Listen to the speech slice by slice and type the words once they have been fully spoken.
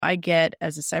I get,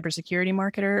 as a cybersecurity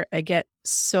marketer, I get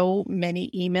so many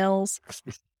emails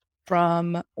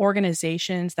from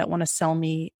organizations that want to sell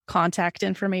me contact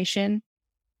information.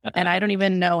 And I don't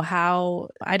even know how.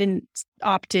 I didn't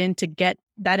opt in to get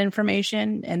that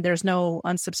information, and there's no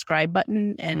unsubscribe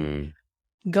button. And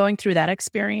going through that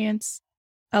experience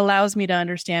allows me to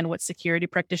understand what security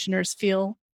practitioners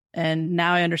feel. And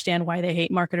now I understand why they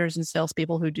hate marketers and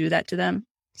salespeople who do that to them.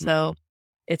 So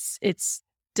it's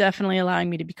definitely allowing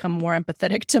me to become more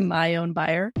empathetic to my own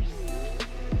buyer.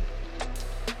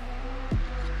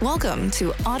 Welcome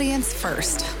to Audience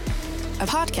First, a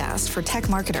podcast for tech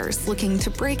marketers looking to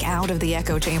break out of the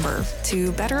echo chamber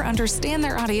to better understand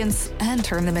their audience and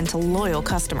turn them into loyal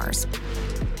customers.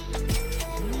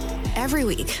 Every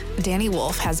week, Danny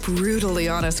Wolf has brutally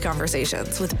honest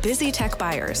conversations with busy tech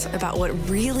buyers about what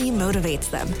really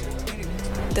motivates them,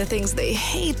 the things they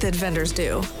hate that vendors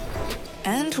do,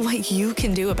 and what you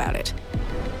can do about it.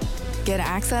 Get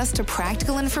access to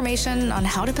practical information on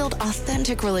how to build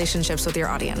authentic relationships with your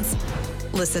audience.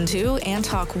 Listen to and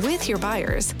talk with your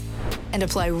buyers, and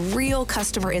apply real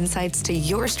customer insights to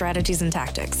your strategies and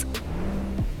tactics.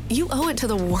 You owe it to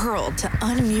the world to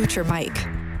unmute your mic.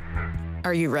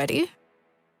 Are you ready?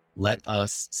 Let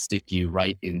us stick you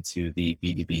right into the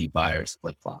B2B buyers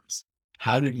flip-flops.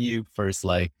 How did you first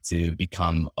like to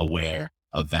become aware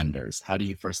of vendors? How do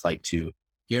you first like to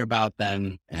hear about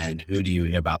them, and who do you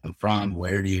hear about them from?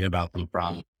 Where do you hear about them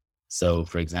from? So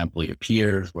for example, your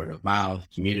peers, word of mouth,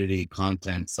 community,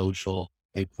 content, social,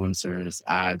 influencers,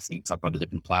 ads. You can talk about the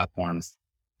different platforms,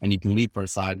 and you can leave for a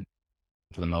side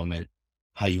for the moment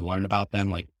how you learn about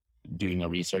them, like doing your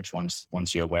research once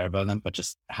you're aware of them, but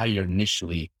just how you're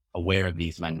initially aware of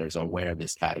these vendors or aware of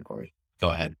this category. Go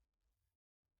ahead.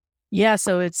 Yeah,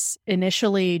 so it's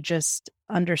initially just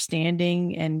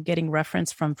understanding and getting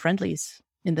reference from friendlies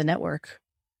in the network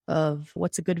of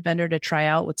what's a good vendor to try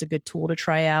out, what's a good tool to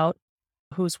try out,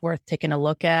 who's worth taking a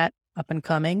look at up and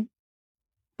coming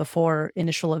before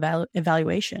initial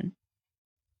evaluation.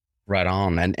 Right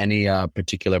on. And any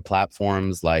particular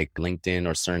platforms like LinkedIn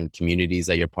or certain communities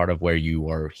that you're part of where you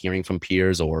are hearing from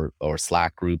peers or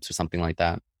Slack groups or something like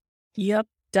that? Yep,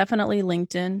 definitely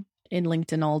LinkedIn. In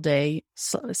LinkedIn all day,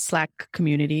 Slack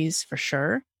communities for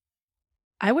sure.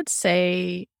 I would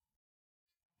say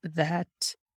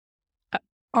that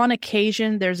on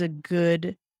occasion, there's a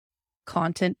good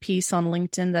content piece on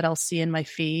LinkedIn that I'll see in my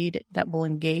feed that will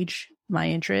engage my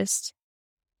interest.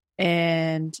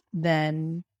 And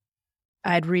then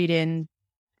I'd read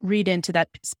into that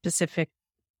specific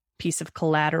piece of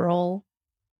collateral.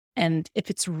 And if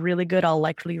it's really good, I'll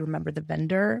likely remember the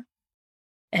vendor.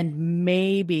 And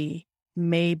maybe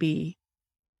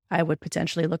I would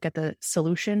potentially look at the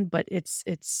solution, but it's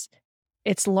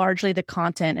largely the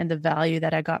content and the value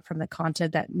that I got from the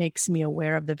content that makes me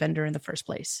aware of the vendor in the first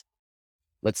place.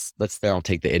 Let's then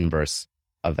take the inverse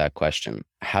of that question.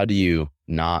 How do you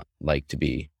not like to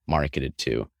be marketed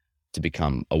to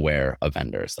become aware of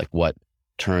vendors? Like what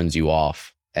turns you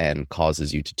off and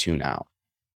causes you to tune out?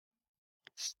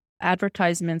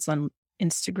 Advertisements on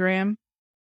Instagram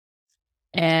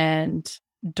and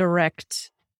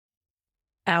direct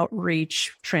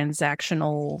outreach,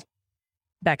 transactional,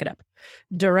 back it up,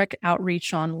 direct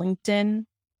outreach on LinkedIn,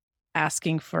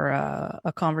 asking for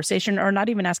a conversation, or not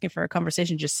even asking for a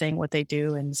conversation, just saying what they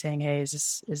do and saying, hey,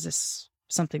 is this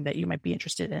something that you might be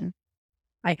interested in?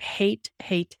 I hate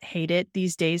it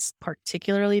these days,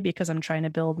 particularly because I'm trying to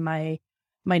build my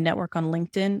network on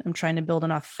LinkedIn. I'm trying to build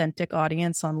an authentic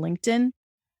audience on LinkedIn.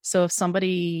 So if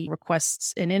somebody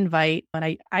requests an invite,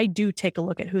 and I do take a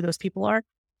look at who those people are,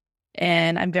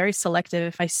 and I'm very selective.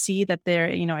 If I see that they're,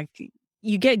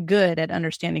 you get good at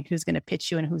understanding who's going to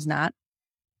pitch you and who's not,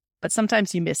 but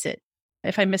sometimes you miss it.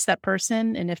 If I miss that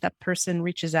person, and if that person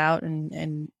reaches out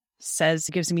and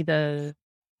gives me the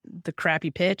crappy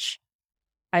pitch,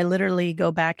 I literally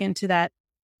go back into that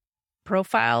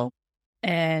profile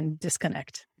and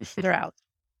disconnect. They're out.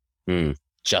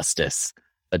 Justice.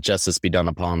 Let justice be done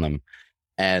upon them.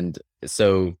 And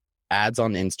so ads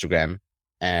on Instagram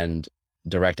and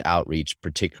direct outreach,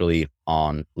 particularly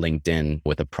on LinkedIn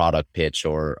with a product pitch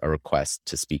or a request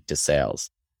to speak to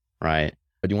sales, right?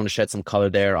 But do you want to shed some color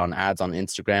there on ads on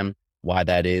Instagram, why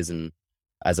that is, and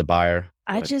as a buyer?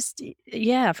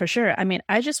 Yeah, for sure. I mean,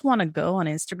 I just want to go on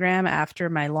Instagram after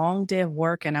my long day of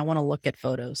work and I want to look at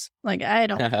photos. Like I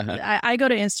go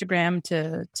to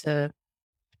Instagram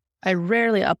I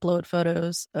rarely upload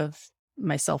photos of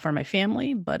myself or my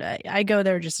family, but I go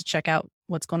there just to check out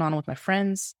what's going on with my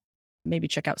friends, maybe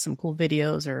check out some cool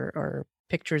videos or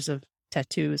pictures of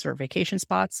tattoos or vacation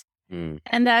spots. And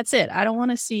that's it. I don't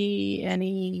want to see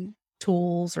any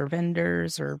tools or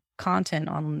vendors or content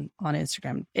on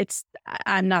Instagram.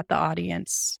 I'm not the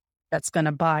audience that's going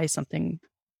to buy something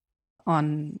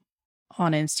on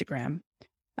Instagram.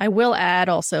 I will add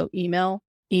also email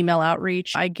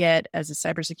outreach. I get, as a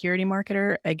cybersecurity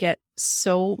marketer, I get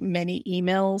so many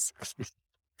emails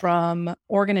from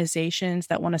organizations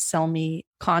that want to sell me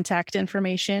contact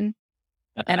information.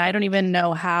 And I don't even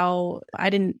know how. I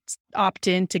didn't opt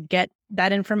in to get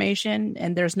that information,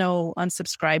 and there's no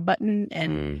unsubscribe button.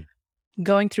 And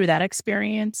going through that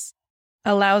experience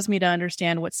allows me to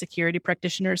understand what security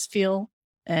practitioners feel.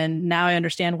 And now I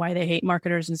understand why they hate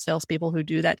marketers and salespeople who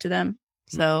do that to them.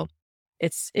 So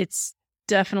it's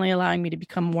definitely allowing me to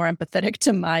become more empathetic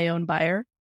to my own buyer.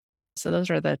 So those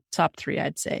are the top 3,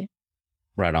 I'd say.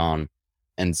 Right on.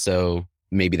 And so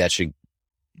maybe that should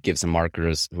give some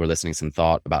marketers who are listening some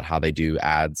thought about how they do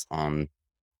ads on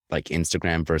like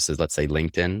Instagram versus, let's say,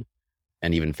 LinkedIn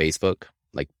and even Facebook.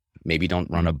 Like, maybe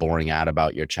don't run a boring ad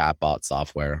about your chatbot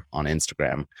software on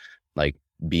Instagram. Like,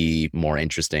 be more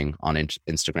interesting on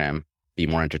Instagram, be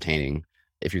more entertaining.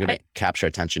 If you're going to capture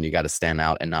attention, you got to stand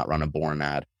out and not run a boring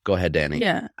ad. Go ahead, Danny.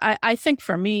 Yeah. I think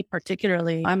for me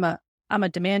particularly, I'm a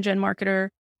demand gen marketer,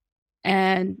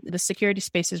 and the security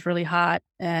space is really hot.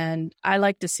 And I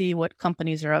like to see what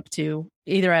companies are up to,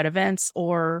 either at events,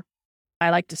 or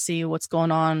I like to see what's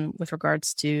going on with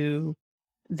regards to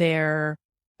their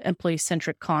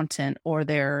employee-centric content or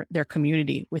their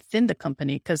community within the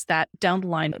company, because that down the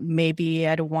line, maybe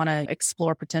I'd want to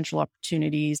explore potential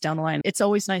opportunities down the line. It's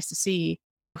always nice to see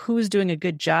who's doing a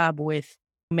good job with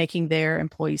making their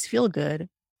employees feel good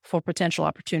for potential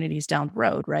opportunities down the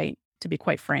road, right? To be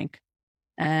quite frank.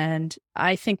 And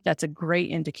I think that's a great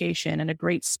indication and a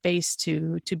great space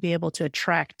to be able to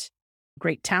attract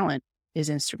great talent is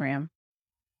Instagram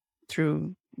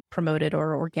through promoted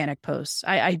or organic posts.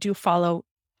 I do follow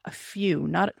a few,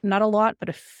 not a lot, but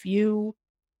a few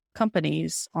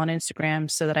companies on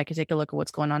Instagram so that I can take a look at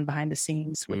what's going on behind the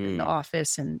scenes within the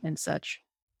office and such.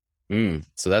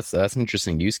 So that's an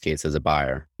interesting use case as a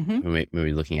buyer.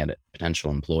 Maybe looking at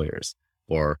potential employers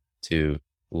or to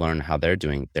learn how they're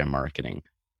doing their marketing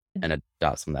and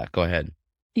adopt some of that. Go ahead.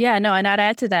 Yeah, no, and I'd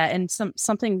add to that, and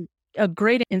a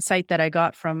great insight that I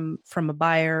got from a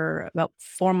buyer about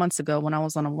 4 months ago when I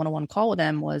was on a one-on-one call with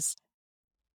them was,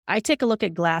 I take a look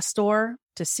at Glassdoor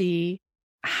to see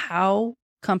how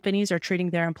companies are treating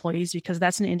their employees, because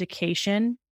that's an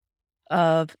indication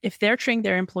of, if they're treating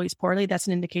their employees poorly, that's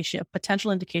an indication, a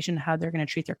potential indication of how they're going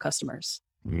to treat their customers.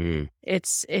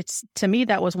 It's to me,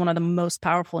 that was one of the most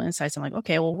powerful insights. I'm like,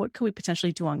 okay, well, what could we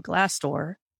potentially do on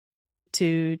Glassdoor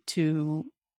to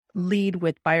lead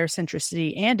with buyer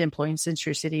centricity and employee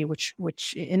centricity,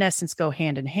 which in essence go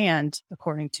hand in hand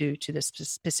according to this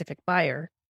specific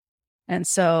buyer. And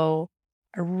so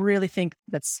I really think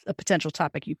that's a potential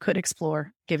topic you could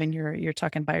explore, given you're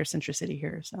talking buyer centricity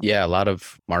here. So yeah, a lot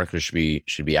of marketers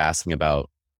should be asking about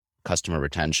customer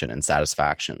retention and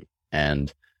satisfaction.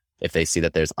 And if they see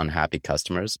that there's unhappy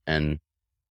customers and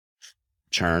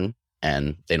churn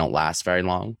and they don't last very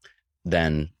long,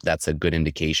 then that's a good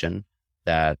indication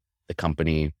that the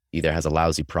company either has a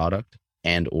lousy product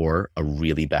and or a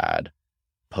really bad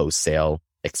post-sale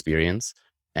experience.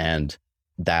 And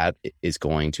that is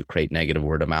going to create negative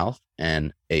word of mouth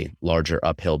and a larger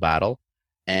uphill battle.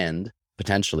 And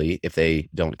potentially, if they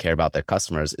don't care about their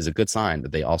customers, is a good sign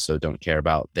that they also don't care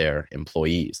about their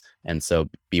employees. And so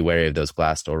be wary of those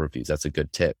Glassdoor reviews. That's a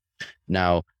good tip.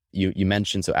 Now, you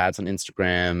mentioned, so ads on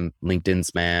Instagram, LinkedIn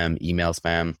spam, email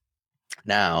spam.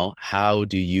 Now, how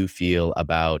do you feel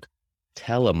about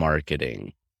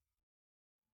telemarketing?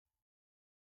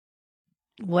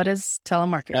 what is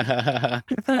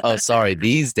telemarketing? Oh, sorry.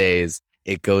 These days,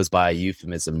 it goes by a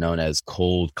euphemism known as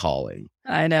cold calling.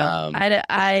 I know.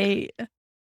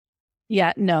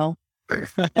 Yeah, no.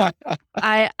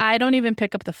 I don't even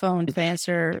pick up the phone to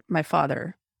answer my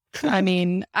father. I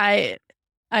mean, my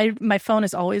phone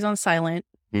is always on silent.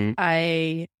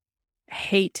 I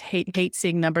hate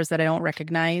seeing numbers that I don't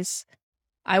recognize.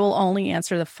 I will only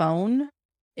answer the phone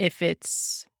if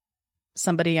it's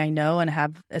somebody I know and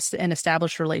have an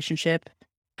established relationship.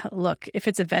 Look, if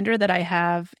it's a vendor that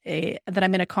that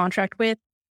I'm in a contract with,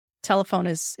 telephone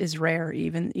is rare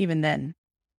even then.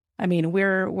 I mean,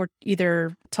 we're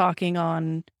either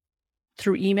talking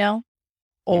through email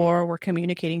or we're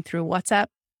communicating through WhatsApp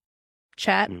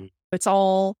chat. It's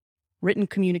all written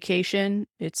communication.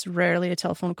 It's rarely a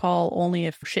telephone call. Only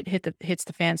if shit hits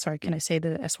the fan. Sorry, can I say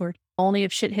the S word? Only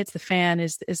if shit hits the fan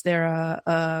is there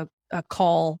a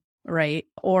call, right?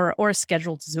 Or a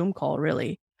scheduled Zoom call,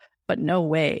 really. But no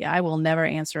way. I will never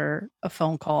answer a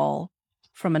phone call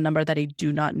from a number that I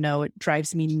do not know. It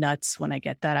drives me nuts when I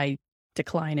get that. I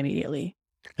decline immediately.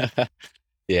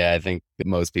 Yeah, I think that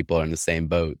most people are in the same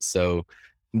boat. So,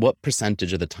 what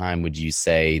percentage of the time would you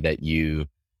say that you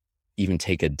even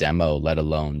take a demo, let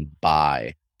alone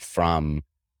buy from,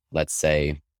 let's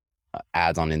say,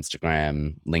 ads on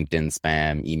Instagram, LinkedIn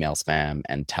spam, email spam,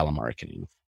 and telemarketing?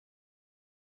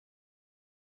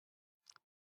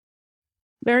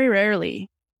 Very rarely.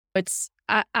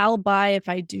 I'll buy if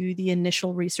I do the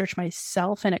initial research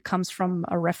myself and it comes from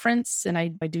a reference and I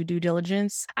do due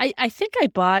diligence. I think I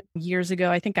bought years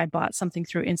ago, I think I bought something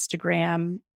through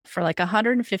Instagram for like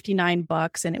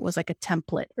 $159 and it was like a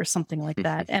template or something like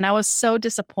that. And I was so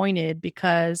disappointed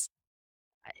because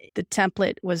the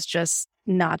template was just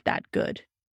not that good.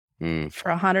 Mm,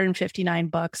 For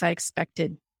 $159, I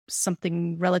expected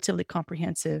something relatively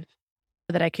comprehensive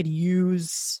that I could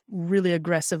use really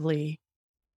aggressively.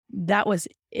 That was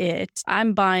it.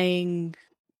 I'm buying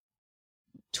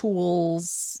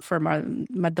tools for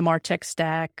the MarTech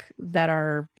stack that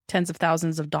are tens of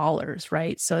thousands of dollars,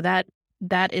 right? So that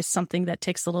is something that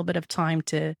takes a little bit of time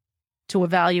to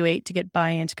evaluate, to get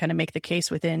buy-in, to kind of make the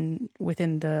case within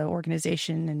the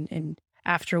organization and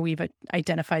after we've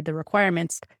identified the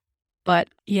requirements. But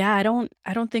yeah, I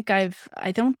don't think I've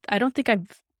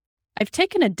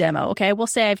taken a demo. Okay, I will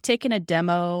say I've taken a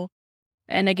demo.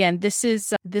 And again, this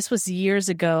was years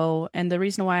ago. And the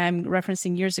reason why I'm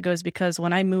referencing years ago is because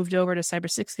when I moved over to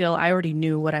Cybersecurity, I already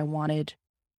knew what I wanted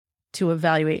to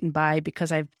evaluate and buy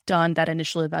because I've done that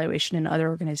initial evaluation in other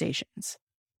organizations.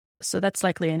 So that's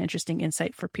likely an interesting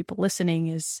insight for people listening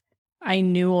is I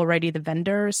knew already the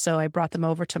vendors, so I brought them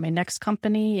over to my next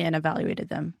company and evaluated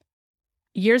them.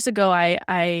 Years ago,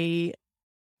 I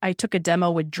took a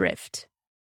demo with Drift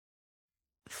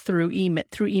through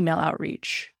email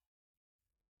outreach.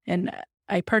 And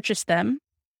I purchased them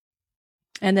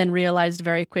and then realized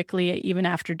very quickly, even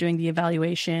after doing the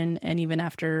evaluation and even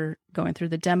after going through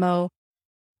the demo,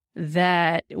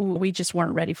 that we just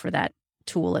weren't ready for that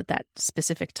tool at that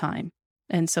specific time.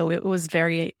 And so it was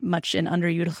very much an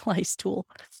underutilized tool.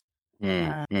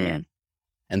 Yeah.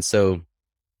 And so,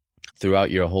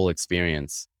 throughout your whole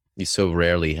experience, you so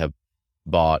rarely have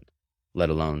bought,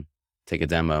 let alone take a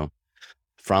demo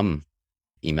from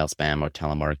email spam or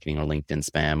telemarketing or LinkedIn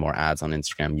spam or ads on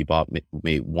Instagram. You bought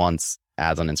maybe once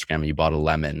ads on Instagram and you bought a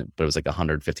lemon, but it was like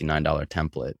 $159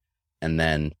 template. And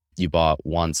then you bought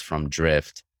once from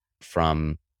Drift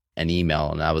from an email.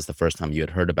 And that was the first time you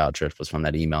had heard about Drift was from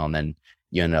that email. And then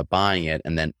you ended up buying it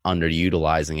and then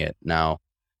underutilizing it. Now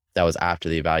that was after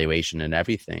the evaluation and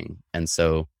everything. And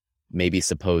so maybe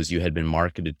suppose you had been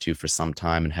marketed to for some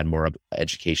time and had more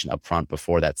education up front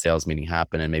before that sales meeting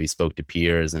happened and maybe spoke to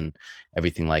peers and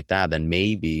everything like that, then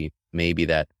maybe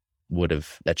that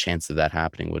chance of that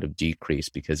happening would have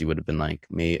decreased because you would have been like,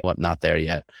 not there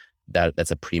yet.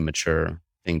 That's a premature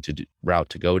route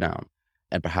to go down.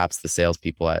 And perhaps the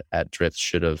salespeople at Drift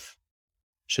should have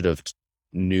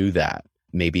knew that.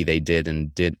 Maybe they did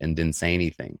and didn't say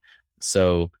anything.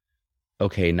 So,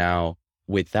 okay, now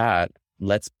with that,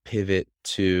 let's pivot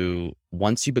to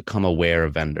once you become aware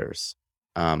of vendors,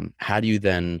 how do you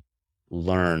then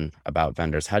learn about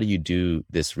vendors? How do you do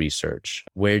this research?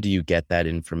 Where do you get that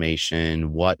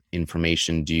information? What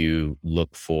information do you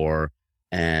look for?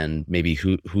 And maybe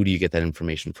who do you get that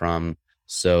information from?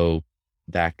 So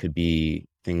that could be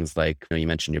things like, you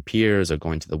mentioned your peers or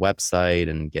going to the website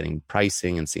and getting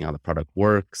pricing and seeing how the product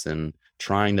works and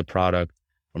trying the product,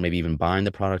 or maybe even buying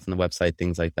the product on the website,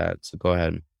 things like that. So go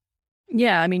ahead.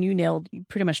 Yeah, I mean, you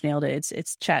pretty much nailed it.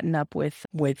 It's chatting up with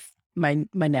my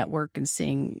network and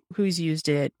seeing who's used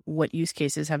it, what use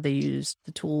cases have they used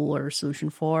the tool or solution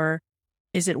for.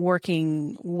 Is it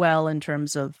working well in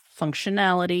terms of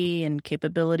functionality and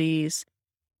capabilities?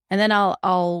 And then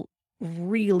I'll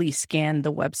really scan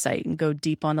the website and go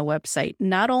deep on the website,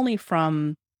 not only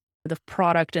from the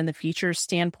product and the features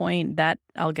standpoint that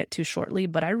I'll get to shortly,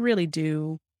 but I really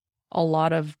do a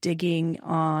lot of digging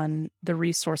on the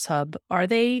resource hub. Are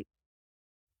they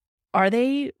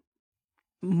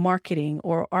marketing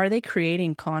or are they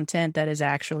creating content that is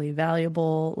actually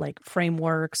valuable, like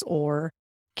frameworks or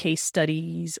case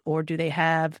studies, or do they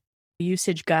have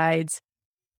usage guides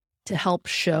to help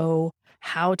show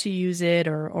how to use it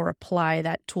or apply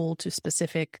that tool to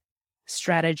specific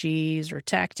strategies or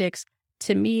tactics?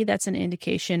 To me, that's an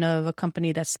indication of a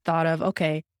company that's thought of,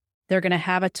 okay, they're going to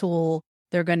have a tool,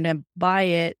 they're going to buy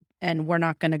it, and we're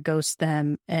not going to ghost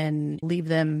them and leave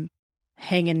them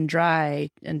hanging dry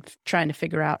and trying to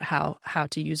figure out how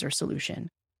to use our solution.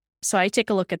 So I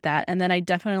take a look at that, and then I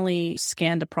definitely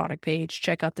scan the product page,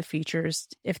 check out the features.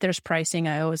 If there's pricing,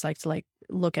 I always like to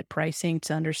look at pricing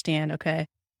to understand, okay,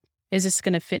 is this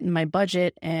going to fit in my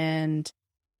budget? And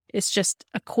it's just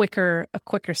a quicker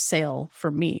sale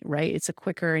for me, right? It's a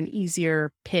quicker and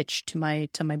easier pitch to my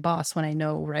boss when I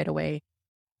know right away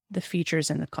the features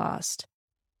and the cost.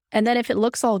 And then if it's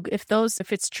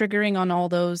triggering on all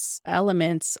those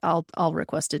elements, I'll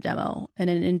request a demo and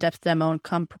an in-depth demo and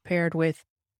come prepared with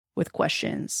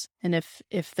questions. And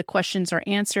if the questions are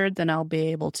answered, then I'll be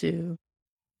able to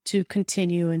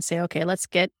continue and say, okay, let's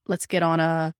get on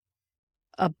a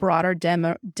broader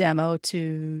demo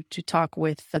to talk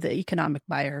with the economic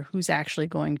buyer who's actually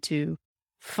going to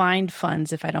find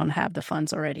funds if I don't have the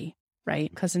funds already.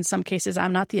 Right? Because in some cases,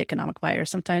 I'm not the economic buyer.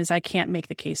 Sometimes I can't make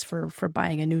the case for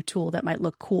buying a new tool that might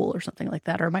look cool or something like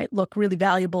that, or might look really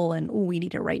valuable and, we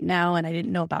need it right now and I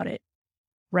didn't know about it.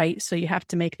 Right? So you have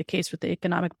to make the case with the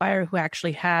economic buyer who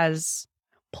actually has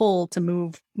pull to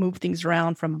move things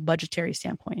around from a budgetary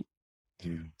standpoint.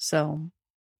 So.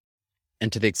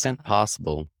 And to the extent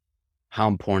possible, how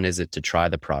important is it to try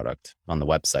the product on the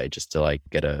website just to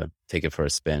take it for a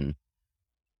spin?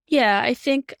 Yeah, I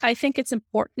think it's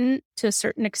important to a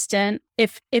certain extent.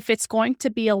 If it's going to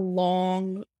be a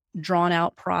long, drawn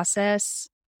out process,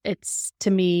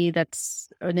 to me, that's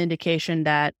an indication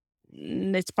that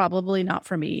it's probably not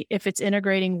for me. If it's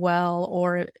integrating well,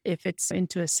 or if it's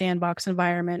into a sandbox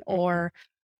environment, or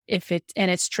if it's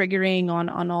triggering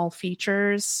on all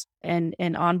features and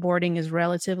onboarding is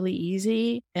relatively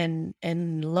easy and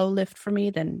low lift for me,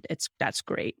 then that's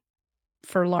great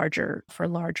for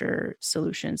larger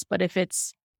solutions. But if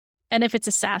it's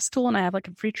a SaaS tool and I have like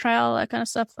a free trial, that kind of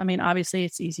stuff, I mean, obviously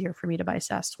it's easier for me to buy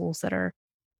SaaS tools that are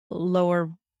lower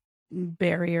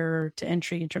barrier to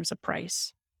entry in terms of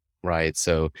price. Right.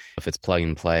 So if it's plug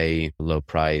and play, low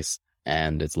price,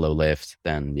 and it's low lift,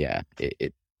 then yeah,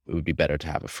 it would be better to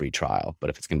have a free trial.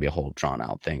 But if it's going to be a whole drawn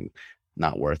out thing,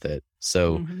 not worth it.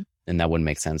 So, and that wouldn't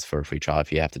make sense for a free trial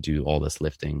if you have to do all this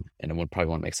lifting, and it would probably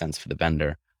won't make sense for the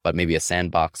vendor. But maybe a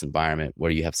sandbox environment where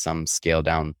you have some scale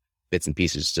down bits and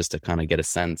pieces just to kind of get a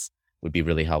sense would be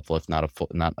really helpful, if not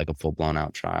like a full blown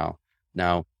out trial.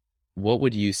 Now, what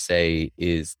would you say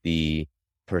is the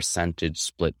percentage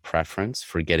split preference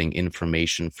for getting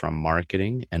information from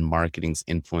marketing and marketing's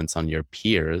influence on your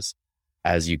peers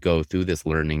as you go through this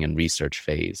learning and research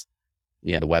phase?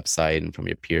 Yeah, the website and from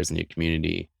your peers and your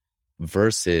community,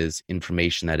 versus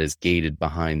information that is gated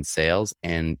behind sales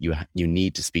and you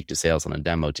need to speak to sales on a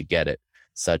demo to get it,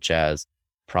 such as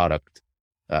product,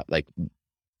 like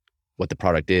what the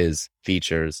product is,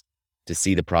 features, to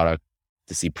see the product,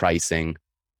 to see pricing.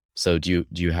 So do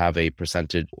you have a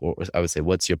percentage, or I would say,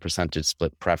 what's your percentage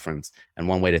split preference? And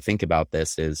one way to think about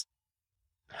this is,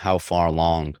 how far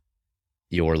along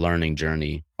your learning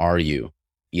journey are you,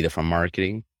 either from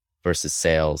marketing versus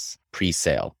sales,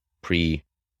 pre-sale,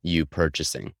 you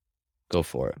purchasing? Go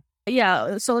for it.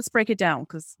 Yeah. So let's break it down,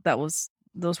 because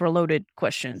those were loaded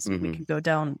questions. We can go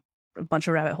down a bunch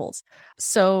of rabbit holes.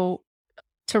 So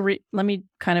let me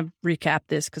kind of recap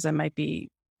this, because I might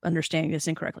be understanding this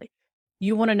incorrectly.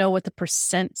 You want to know what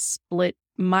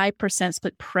my percent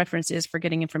split preference is for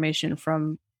getting information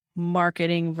from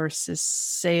marketing versus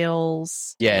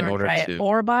sales. Yeah. In order to,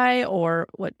 or buy, or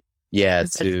what? Yeah.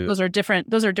 Those are different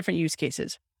use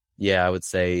cases. Yeah, I would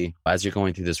say as you're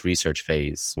going through this research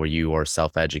phase where you are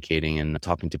self-educating and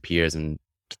talking to peers and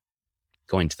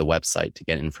going to the website to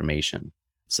get information.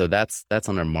 So that's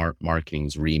under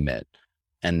marketing's remit.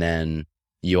 And then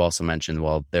you also mentioned,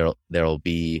 well, there'll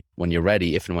be, when you're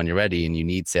ready, if and when you're ready and you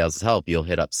need sales help, you'll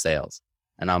hit up sales.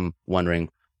 And I'm wondering,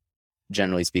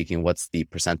 generally speaking, what's the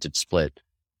percentage split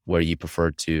where you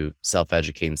prefer to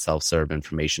self-educate and self-serve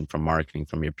information from marketing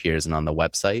from your peers and on the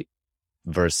website,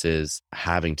 versus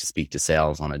having to speak to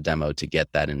sales on a demo to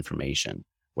get that information,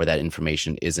 where that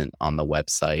information isn't on the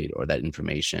website or that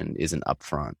information isn't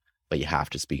upfront, but you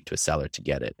have to speak to a seller to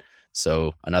get it.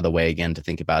 So another way, again, to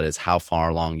think about is, how far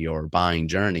along your buying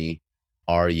journey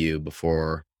are you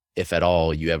before, if at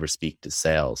all, you ever speak to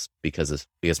sales, because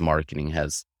marketing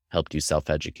has helped you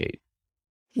self-educate?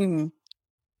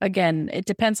 Again, it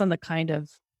depends on the kind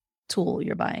of tool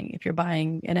you're buying. If you're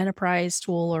buying an enterprise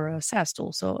tool or a SaaS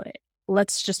tool. So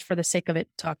let's just, for the sake of it,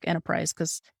 talk enterprise,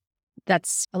 because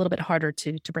that's a little bit harder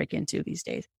to break into these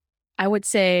days. I would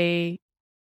say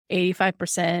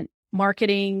 85%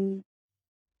 marketing,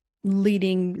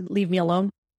 leave me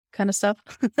alone kind of stuff.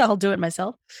 I'll do it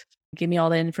myself. Give me all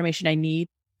the information I need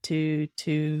to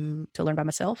learn by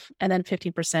myself. And then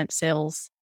 15% sales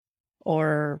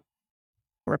or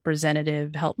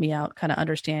representative, help me out, kind of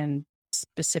understand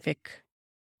specific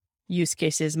use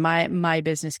cases, my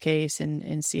business case,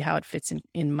 and see how it fits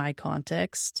in my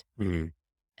context.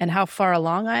 and how far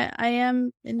along I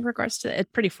am in regards to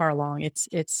it. Pretty far along.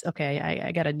 It's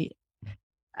okay.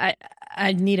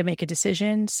 I need to make a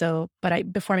decision. So,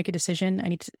 but before I make a decision,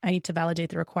 I need to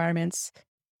validate the requirements.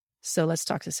 So let's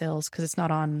talk to sales because it's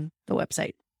not on the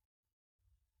website.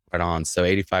 Right on. So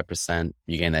 85%,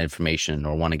 you gain that information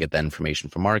or want to get that information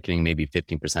from marketing, maybe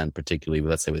 15%, particularly,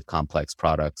 let's say with complex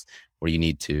products where you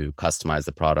need to customize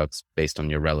the products based on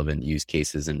your relevant use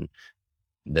cases and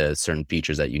the certain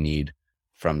features that you need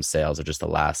from sales, or just the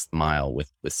last mile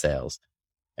with sales.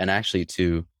 And actually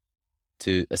to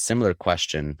a similar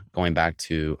question, going back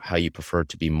to how you prefer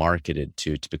to be marketed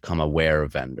to become aware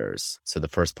of vendors. So the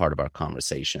first part of our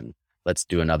conversation, let's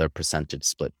do another percentage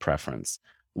split preference.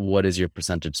 What is your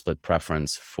percentage split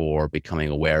preference for becoming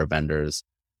aware of vendors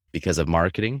because of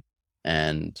marketing?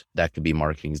 And that could be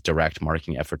marketing's direct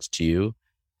marketing efforts to you,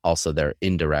 also their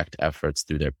indirect efforts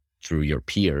through your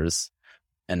peers.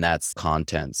 And that's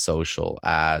content, social,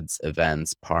 ads,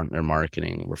 events, partner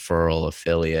marketing, referral,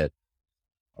 affiliate,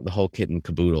 the whole kit and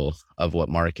caboodle of what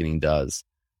marketing does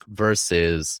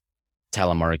versus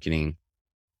telemarketing,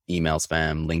 email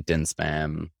spam, LinkedIn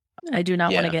spam. I do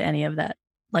not want to get any of that.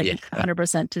 Like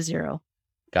 100% to zero.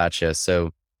 Gotcha.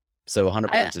 So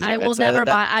 100% to zero. I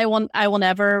will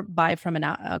never buy from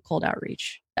a cold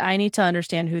outreach. I need to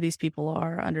understand who these people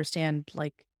are, understand,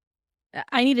 like,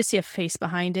 I need to see a face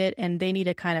behind it, and they need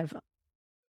to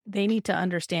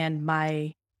understand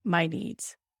my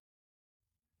needs.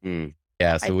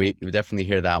 Yeah. So we definitely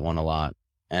hear that one a lot.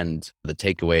 And the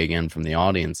takeaway again from the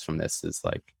audience from this is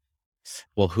like,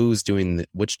 well, who's doing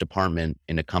which department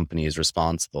in a company is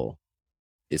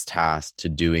tasked to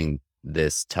doing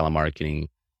this telemarketing,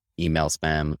 email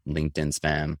spam, LinkedIn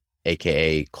spam,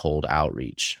 AKA cold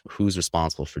outreach? Who's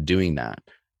responsible for doing that?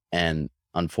 And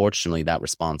unfortunately, that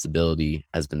responsibility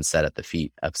has been set at the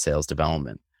feet of sales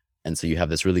development. And so you have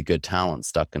this really good talent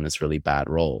stuck in this really bad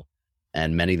role.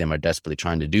 And many of them are desperately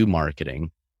trying to do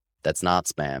marketing that's not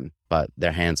spam, but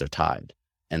their hands are tied.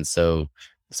 And so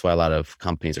that's why a lot of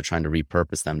companies are trying to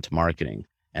repurpose them to marketing.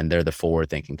 And they're the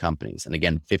forward-thinking companies. And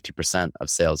again, 50% of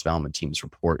sales development teams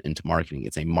report into marketing.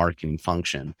 It's a marketing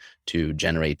function to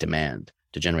generate demand,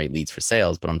 to generate leads for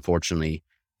sales. But unfortunately,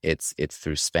 it's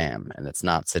through spam, and it's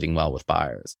not sitting well with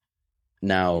buyers.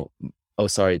 Now, oh,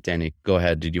 sorry, Danny, go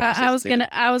ahead. Did you? I was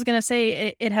gonna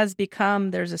say it has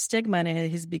become, there's a stigma, and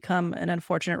it has become an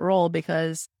unfortunate role to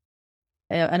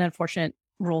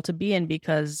be in,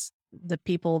 because the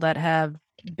people that have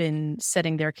been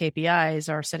setting their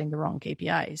KPIs are setting the wrong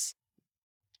KPIs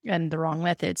and the wrong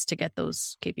methods to get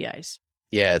those KPIs.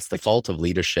 Yeah, it's the fault of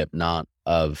leadership, not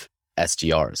of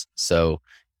SDRs. So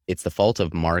it's the fault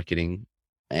of marketing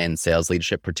and sales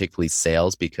leadership, particularly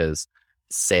sales, because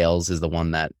sales is the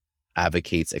one that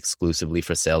advocates exclusively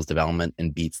for sales development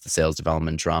and beats the sales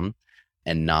development drum,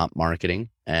 and not marketing.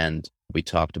 And we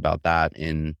talked about that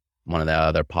in one of the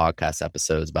other podcast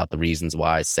episodes about the reasons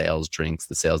why sales drinks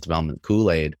the sales development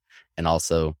Kool-Aid, and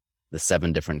also the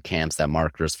 7 different camps that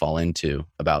marketers fall into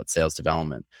about sales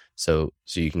development. So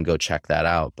you can go check that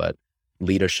out. But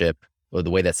leadership, or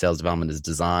the way that sales development is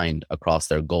designed across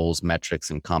their goals, metrics,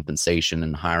 and compensation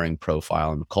and hiring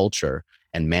profile and culture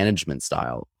and management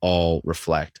style, all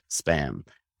reflect spam.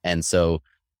 And so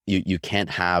you can't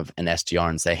have an SDR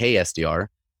and say, hey, SDR,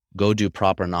 go do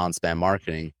proper non-spam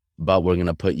marketing, but we're going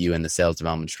to put you in the sales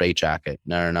development straitjacket.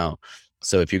 No.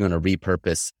 So if you're going to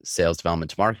repurpose sales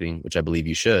development to marketing, which I believe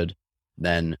you should,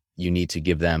 then you need to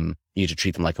treat them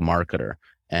like a marketer,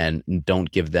 and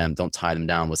don't tie them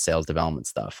down with sales development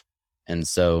stuff. And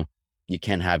so you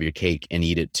can't have your cake and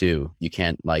eat it too. You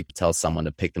can't like tell someone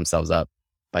to pick themselves up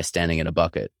by standing in a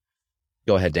bucket.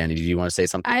 Go ahead, Danny. Do you want to say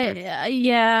something?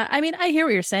 Yeah. I mean, I hear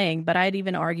what you're saying, but I'd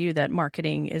even argue that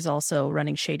marketing is also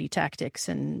running shady tactics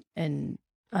and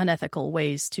unethical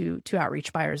ways to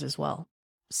outreach buyers as well.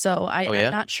 So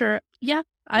I'm not sure. Yeah,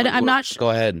 I'm not sure. Go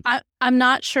ahead. I'm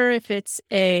not sure if it's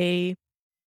a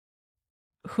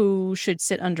who should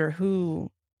sit under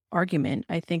who argument.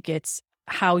 I think it's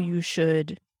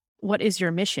what is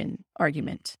your mission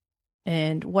argument,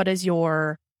 and what is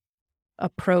your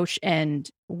approach, and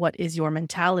what is your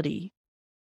mentality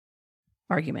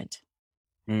argument.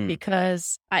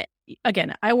 Because I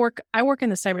work in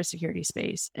the cybersecurity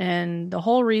space, and the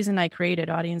whole reason I created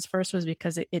Audience First was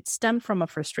because it stemmed from a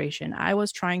frustration. I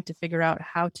was trying to figure out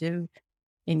how to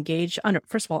engage,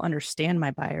 first of all, understand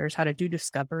my buyers, how to do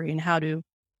discovery, and how to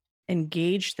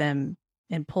engage them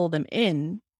and pull them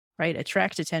in, right?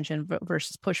 Attract attention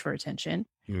versus push for attention.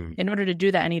 In order to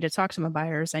do that, I need to talk to my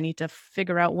buyers. I need to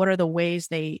figure out what are the ways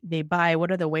they buy,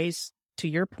 what are the ways, to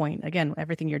your point, again,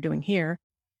 everything you're doing here,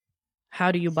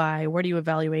 How do you buy? Where do you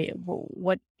evaluate?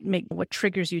 What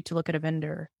triggers you to look at a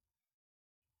vendor?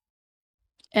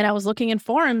 And I was looking in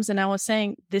forums and I was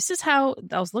saying, this is how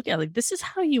I was looking at, like, this is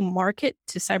how you market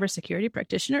to cybersecurity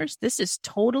practitioners. This is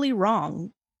totally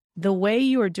wrong. The way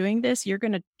you are doing this, you're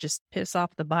going to just piss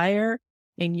off the buyer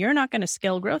and you're not going to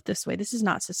scale growth this way. This is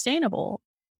not sustainable.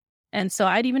 And so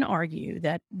I'd even argue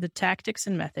that the tactics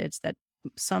and methods that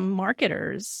some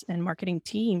marketers and marketing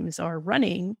teams are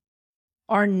running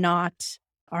are not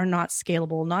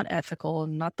scalable, not ethical,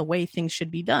 not the way things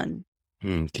should be done.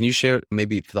 Can you share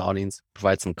maybe for the audience,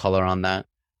 provide some color on that?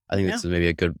 I think Yeah. this is maybe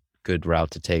a good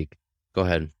route to take. Go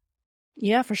ahead.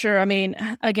 Yeah, for sure. I mean,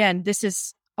 again, this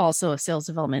is also a sales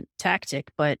development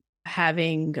tactic, but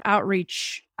having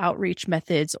outreach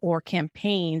methods or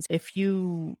campaigns, if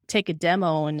you take a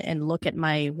demo and look at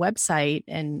my website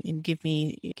and give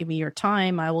me your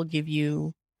time, I will give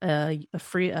you a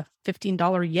free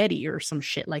 $15 Yeti or some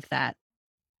shit like that,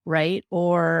 right?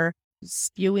 Or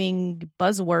spewing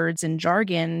buzzwords and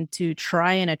jargon to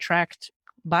try and attract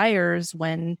buyers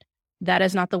when that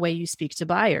is not the way you speak to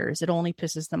buyers. It only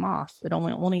pisses them off. It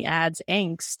only adds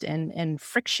angst and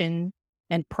friction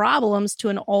and problems to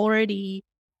an already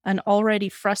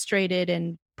frustrated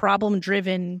and problem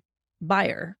driven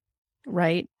buyer,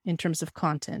 right? In terms of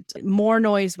content, more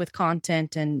noise with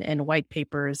content and white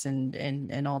papers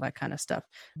and all that kind of stuff.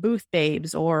 Booth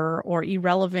babes or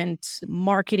irrelevant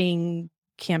marketing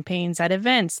campaigns at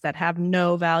events that have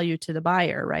no value to the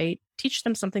buyer, right? Teach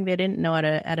them something they didn't know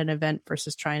at an event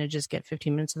versus trying to just get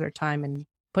 15 minutes of their time and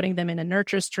putting them in a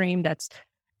nurture stream that's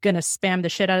going to spam the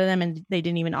shit out of them and they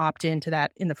didn't even opt into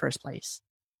that in the first place,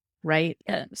 right?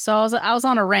 So I was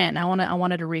on a rant. I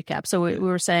wanted to recap. So we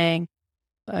were saying,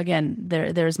 again,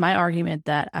 there's my argument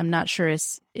that I'm not sure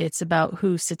it's about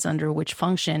who sits under which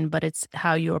function, but it's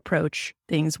how you approach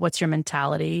things. What's your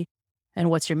mentality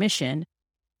and what's your mission?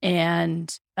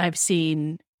 And I've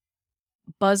seen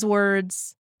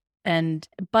buzzwords and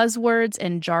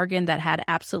jargon that had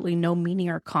absolutely no meaning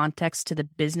or context to the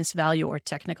business value or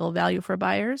technical value for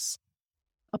buyers.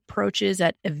 Approaches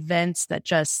at events that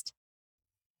just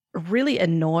really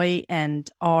annoy and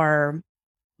are,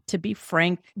 to be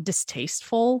frank,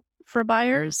 distasteful for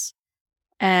buyers.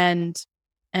 And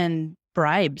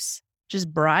bribes.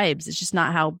 It's just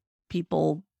not how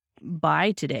people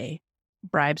buy today.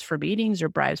 Bribes for meetings or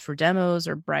bribes for demos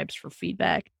or bribes for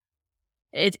feedback.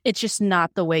 It's just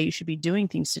not the way you should be doing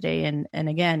things today. And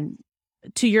again,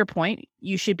 to your point,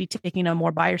 you should be taking a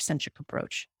more buyer centric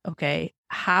approach. Okay.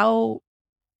 How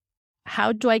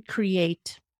do I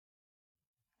create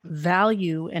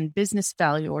value and business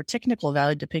value or technical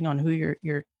value, depending on who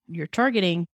you're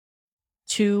targeting,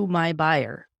 to my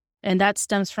buyer? And that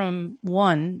stems from,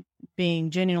 one, being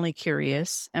genuinely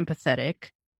curious, empathetic,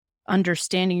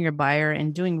 understanding your buyer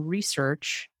and doing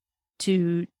research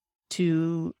to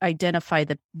identify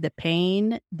the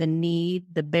pain, the need,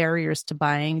 the barriers to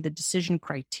buying, the decision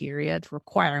criteria, the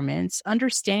requirements,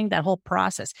 understanding that whole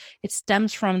process. It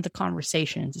stems from the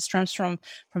conversations. It stems from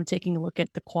taking a look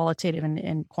at the qualitative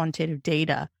and quantitative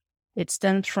data. It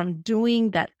stems from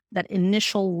doing that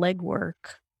initial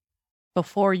legwork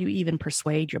before you even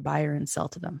persuade your buyer and sell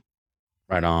to them.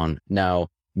 Right on. Now,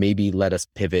 maybe let us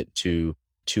pivot to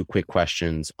 2 quick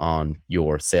questions on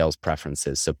your sales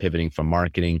preferences. So pivoting from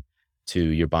marketing to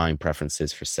your buying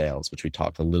preferences for sales, which we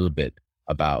talked a little bit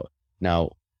about.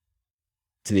 Now,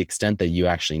 to the extent that you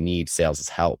actually need sales'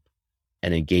 help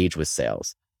and engage with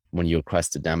sales when you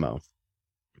request a demo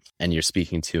and you're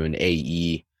speaking to an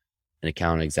AE, an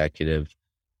account executive,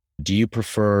 do you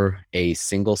prefer a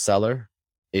single seller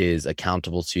is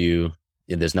accountable to you?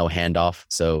 There's no handoff.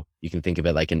 So you can think of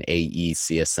it like an AE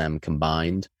CSM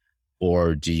combined,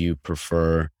 or do you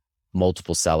prefer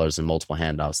multiple sellers and multiple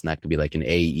handoffs? And that could be like an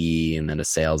AE and then a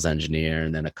sales engineer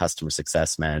and then a customer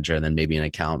success manager and then maybe an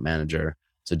account manager.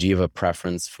 So do you have a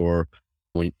preference for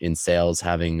when in sales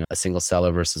having a single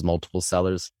seller versus multiple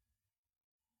sellers?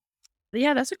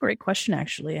 Yeah, that's a great question,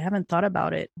 actually. I haven't thought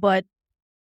about it, but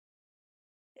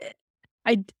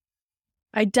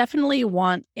I definitely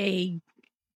want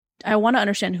I want to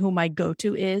understand who my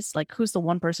go-to is, like who's the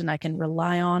one person I can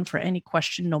rely on for any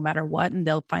question, no matter what, and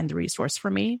they'll find the resource for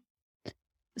me.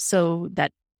 So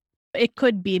that it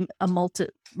could be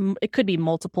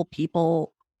multiple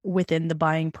people within the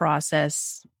buying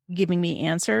process giving me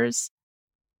answers.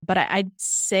 But I'd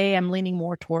say I'm leaning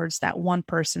more towards that one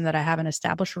person that I have an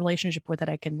established relationship with that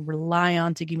I can rely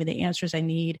on to give me the answers I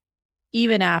need,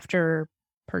 even after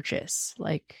purchase.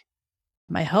 Like,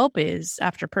 my hope is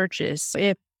after purchase,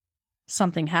 if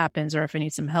something happens or if I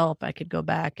need some help, I could go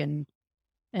back and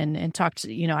talk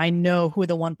to, I know who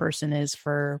the one person is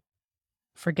for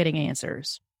for getting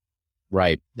answers.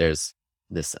 Right. There's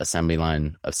this assembly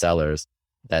line of sellers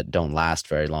that don't last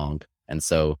very long. And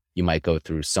so you might go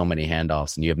through so many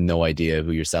handoffs and you have no idea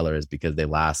who your seller is because they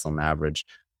last on average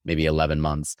maybe 11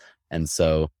 months. And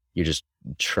so you're just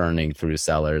churning through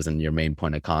sellers and your main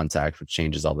point of contact, which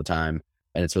changes all the time.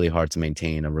 And it's really hard to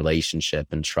maintain a relationship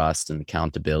and trust and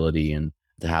accountability and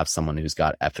to have someone who's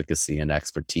got efficacy and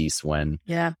expertise when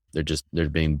they're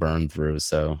being burned through.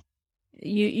 So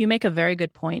you make a very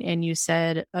good point, and you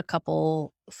said a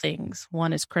couple things.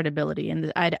 One is credibility,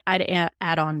 and I'd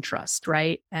add on trust,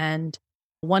 right? And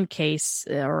one case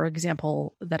or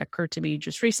example that occurred to me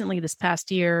just recently, this past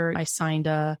year, I signed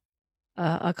a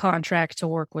contract to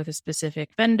work with a specific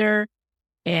vendor,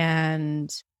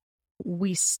 and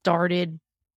we started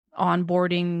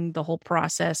onboarding the whole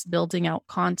process, building out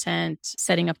content,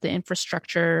 setting up the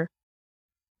infrastructure.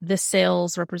 The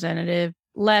sales representative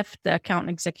left, the account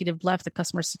executive left, the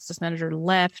customer success manager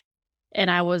left,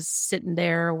 and I was sitting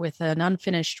there with an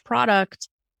unfinished product,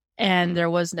 and there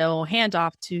was no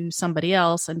handoff to somebody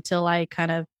else until I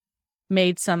kind of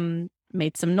made some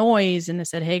noise and I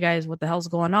said, "Hey guys, what the hell's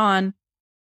going on?"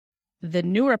 The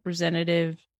new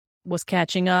representative was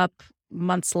catching up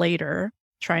months later,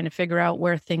 trying to figure out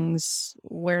where things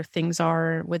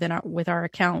are with our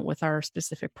account, with our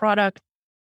specific product,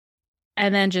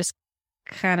 and then just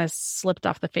kind of slipped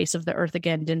off the face of the earth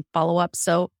again, didn't follow up.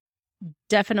 So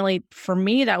definitely for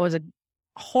me, that was a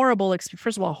horrible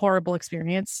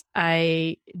experience.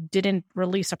 I didn't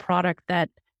release a product that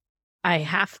I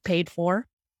half paid for,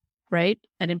 right?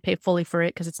 I didn't pay fully for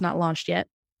it because it's not launched yet.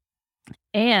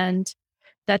 And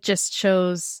that just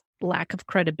shows lack of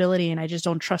credibility. And I just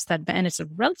don't trust that. And it's a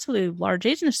relatively large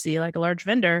agency, like a large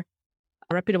vendor,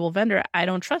 a reputable vendor. I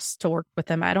don't trust to work with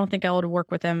them. I don't think I would work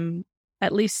with them,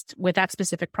 at least with that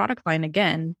specific product line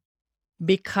again,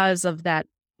 because of that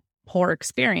poor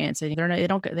experience. And they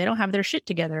don't have their shit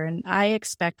together. And I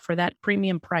expect for that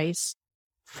premium price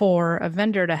for a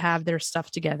vendor to have their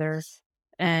stuff together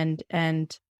and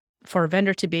for a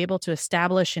vendor to be able to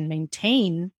establish and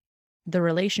maintain the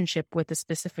relationship with a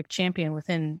specific champion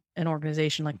within an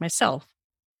organization like myself.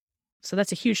 So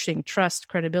that's a huge thing, trust,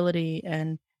 credibility,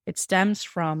 and it stems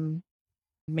from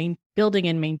building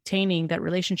and maintaining that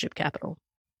relationship capital.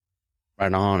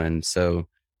 right on. And so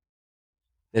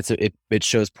it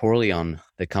shows poorly on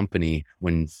the company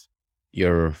when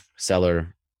your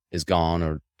seller is gone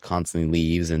or constantly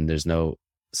leaves and there's no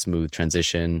smooth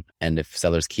transition. And if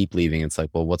sellers keep leaving, it's like,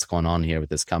 well, what's going on here with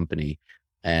this company?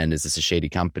 And is this a shady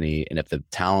company? And if the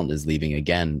talent is leaving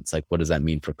again, it's like, what does that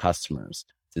mean for customers?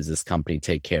 Does this company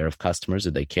take care of customers?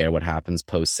 Do they care what happens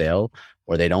post sale,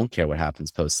 or they don't care what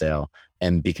happens post sale?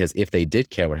 And because if they did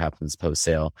care what happens post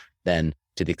sale, then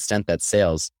to the extent that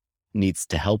sales needs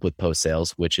to help with post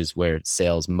sales, which is where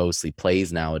sales mostly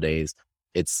plays nowadays,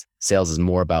 sales is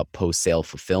more about post sale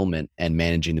fulfillment and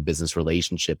managing the business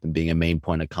relationship and being a main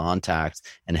point of contact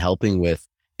and helping with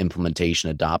implementation,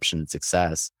 adoption, and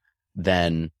success.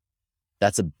 Then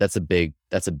that's a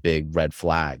big red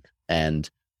flag. And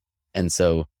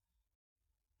so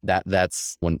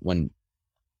that's when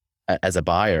as a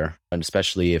buyer, and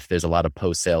especially if there's a lot of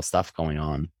post sale stuff going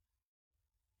on,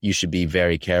 you should be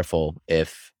very careful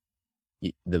if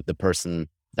the person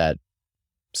that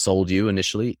sold you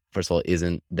initially, first of all,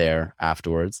 isn't there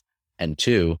afterwards. And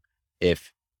two,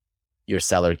 if your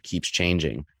seller keeps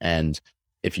changing. And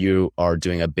if you are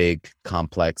doing a big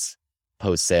complex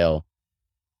post-sale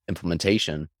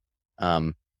implementation,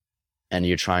 and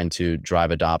you're trying to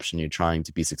drive adoption, you're trying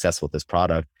to be successful with this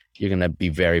product, you're going to be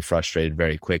very frustrated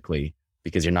very quickly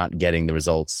because you're not getting the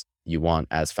results you want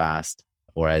as fast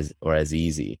or as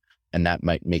easy. And that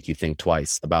might make you think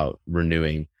twice about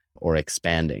renewing or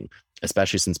expanding,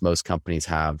 especially since most companies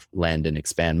have land and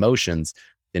expand motions.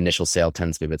 The initial sale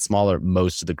tends to be a bit smaller.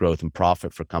 Most of the growth and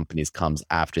profit for companies comes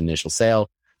after the initial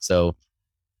sale. So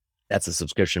that's a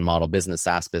subscription model business,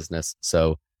 SaaS business.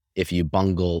 So if you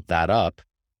bungle that up,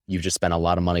 you've just spent a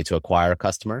lot of money to acquire a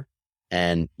customer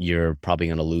and you're probably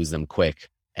going to lose them quick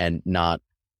and not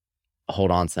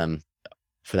hold on to them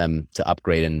for them to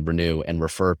upgrade and renew and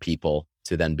refer people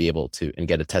to then be able to and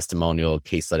get a testimonial,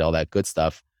 case study, all that good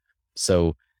stuff.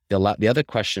 So the other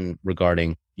question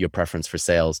regarding your preference for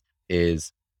sales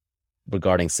is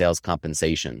regarding sales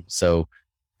compensation. So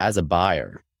as a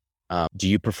buyer, do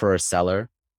you prefer a seller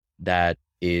that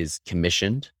is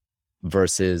commissioned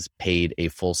versus paid a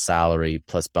full salary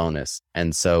plus bonus?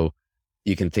 And so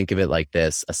you can think of it like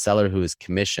this: a seller who is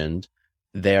commissioned,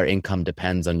 their income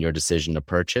depends on your decision to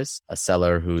purchase. A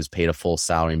seller who's paid a full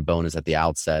salary and bonus at the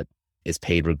outset is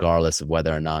paid regardless of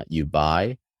whether or not you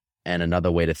buy. And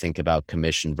another way to think about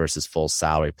commission versus full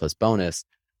salary plus bonus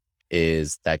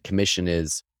is that commission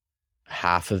is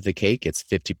half of the cake. It's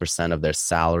 50% of their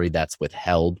salary that's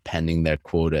withheld pending their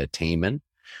quota attainment.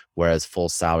 Whereas full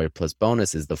salary plus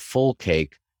bonus is the full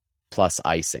cake plus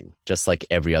icing, just like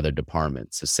every other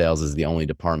department. So sales is the only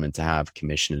department to have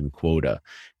commission and quota.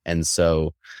 And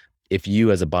so if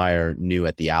you as a buyer knew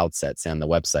at the outset, say on the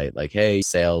website, like, hey,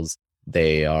 sales,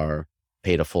 they are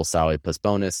paid a full salary plus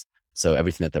bonus. So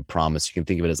everything that they're promised, you can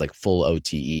think of it as like full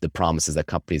OTE, the promises that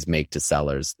companies make to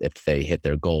sellers. If they hit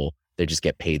their goal, they just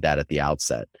get paid that at the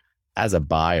outset. As a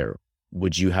buyer,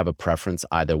 would you have a preference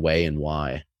either way, and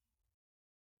why?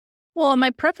 Well,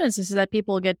 my preference is that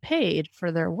people get paid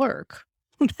for their work.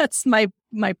 That's my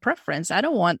preference. I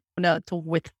don't want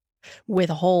to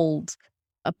withhold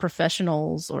a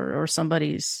professional's or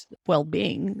somebody's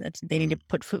well-being. That they need to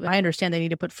put food. I understand they need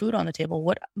to put food on the table.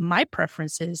 What my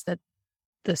preference is that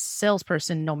the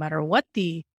salesperson, no matter what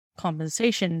the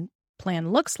compensation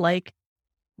plan looks like,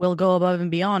 will go above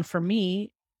and beyond for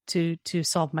me to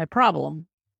solve my problem.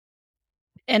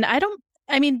 And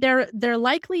there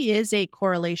likely is a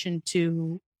correlation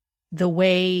to the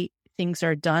way things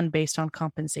are done based on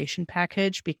compensation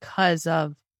package because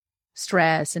of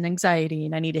stress and anxiety,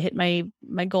 and I need to hit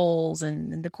my goals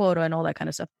and the quota and all that kind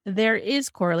of stuff. There is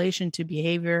correlation to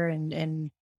behavior and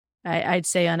I'd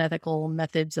say unethical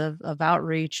methods of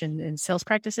outreach and sales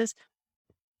practices.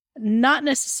 Not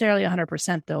necessarily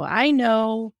 100% though. I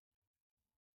know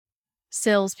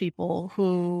salespeople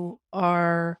who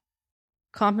are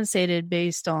compensated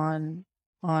based on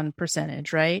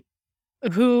percentage, right?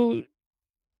 Who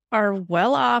are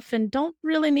well off and don't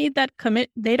really need that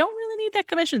they don't really need that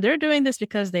commission. They're doing this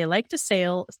because they like to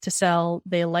sell,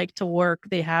 they like to work,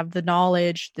 they have the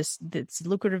knowledge, this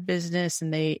lucrative business,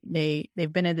 and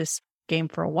they've been in this game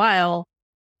for a while.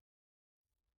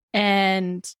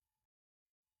 And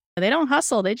they don't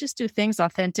hustle, they just do things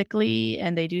authentically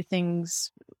and they do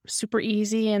things super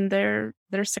easy and they're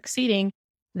succeeding.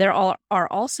 There are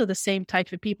also the same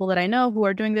type of people that I know who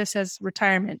are doing this as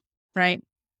retirement, right?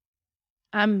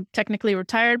 I'm technically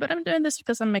retired, but I'm doing this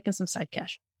because I'm making some side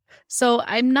cash. So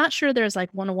I'm not sure there's like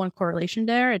one-on-one correlation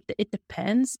there. It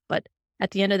depends, but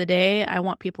at the end of the day, I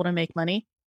want people to make money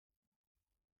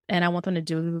and I want them to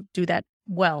do that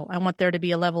well. I want there to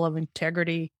be a level of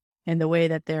integrity in the way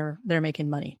that they're making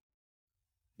money.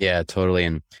 Yeah, totally.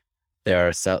 And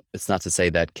it's not to say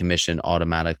that commission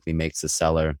automatically makes a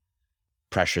seller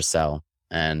pressure sell.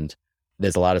 And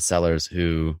there's a lot of sellers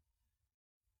who,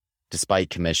 despite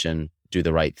commission, do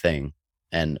the right thing.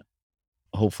 And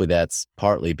hopefully that's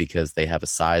partly because they have a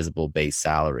sizable base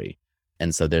salary.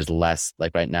 And so there's less,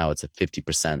 like right now, it's a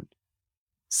 50%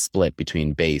 split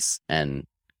between base and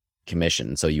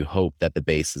commission. So you hope that the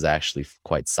base is actually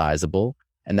quite sizable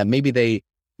and that maybe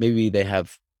they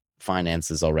have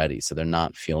finances already. So they're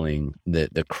not feeling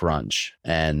the crunch.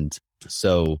 And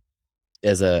so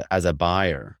as a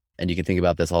buyer, and you can think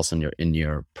about this also in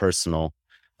your personal,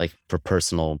 like for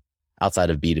personal outside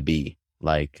of B2B,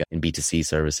 like in B2C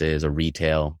services or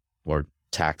retail or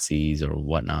taxis or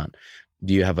whatnot.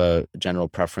 Do you have a general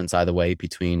preference either way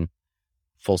between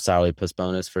full salary plus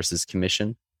bonus versus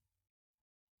commission?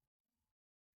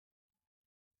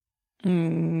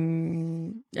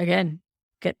 Again,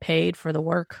 get paid for the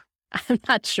work. I'm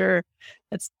not sure.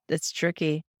 That's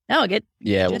tricky. No, do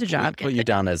the job. Put you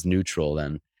down as neutral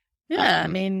then. Yeah, I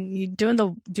mean, you doing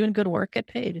good work, get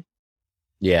paid.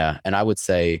 Yeah, and I would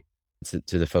say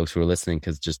to the folks who are listening,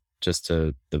 because just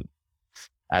to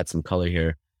add some color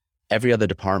here, every other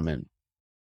department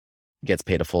gets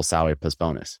paid a full salary plus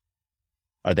bonus.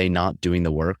 Are they not doing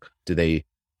the work? Do they?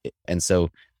 And so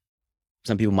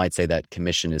some people might say that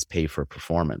commission is pay for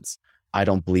performance. I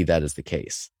don't believe that is the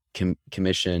case.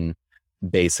 Commission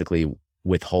basically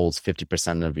withholds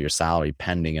 50% of your salary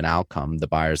pending an outcome, the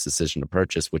buyer's decision to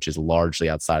purchase, which is largely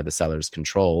outside of the seller's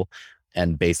control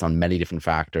and based on many different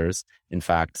factors. In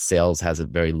fact, sales has a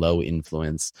very low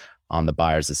influence on the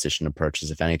buyer's decision to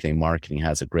purchase. If anything, marketing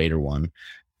has a greater one.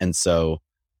 And so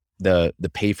the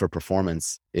pay for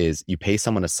performance is you pay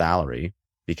someone a salary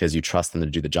because you trust them to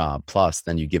do the job. Plus,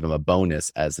 then you give them a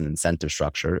bonus as an incentive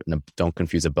structure. And don't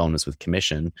confuse a bonus with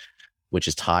commission, which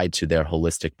is tied to their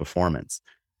holistic performance.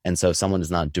 And so if someone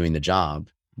is not doing the job,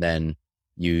 then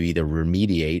you either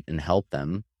remediate and help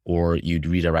them or you'd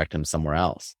redirect them somewhere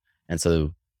else. And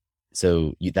so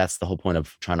that's the whole point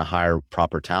of trying to hire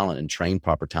proper talent and train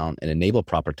proper talent and enable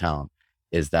proper talent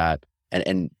is that,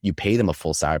 and you pay them a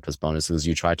full salary plus bonus because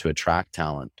you try to attract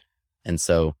talent. And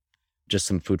so just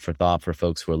some food for thought for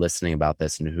folks who are listening about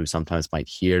this and who sometimes might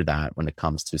hear that when it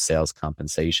comes to sales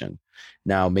compensation.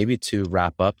 Now, maybe to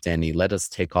wrap up, Danny, let us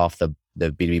take off the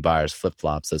B2B buyers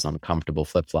flip-flops, those uncomfortable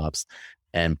flip-flops,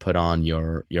 and put on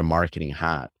your marketing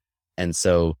hat. And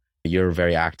so you're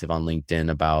very active on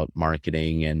LinkedIn about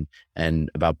marketing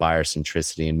and about buyer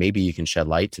centricity. And maybe you can shed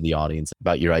light to the audience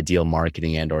about your ideal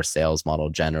marketing and or sales model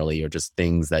generally, or just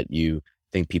things that you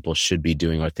think people should be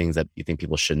doing or things that you think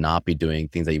people should not be doing,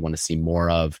 things that you want to see more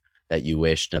of that you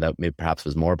wish that maybe perhaps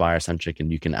was more buyer centric,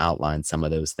 and you can outline some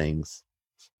of those things.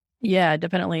 Yeah,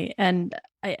 definitely. And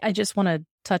I just want to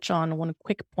touch on one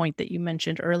quick point that you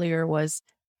mentioned earlier was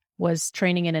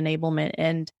training and enablement.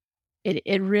 And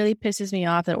it really pisses me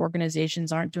off that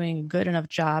organizations aren't doing a good enough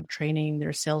job training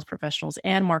their sales professionals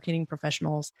and marketing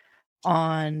professionals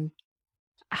on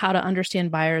how to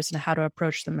understand buyers and how to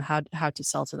approach them, how to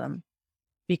sell to them.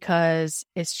 Because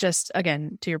it's just,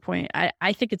 again, to your point,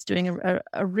 I think it's doing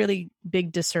a really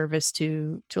big disservice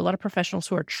to a lot of professionals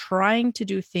who are trying to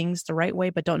do things the right way,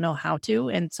 but don't know how to.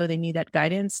 And so they need that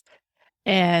guidance.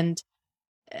 And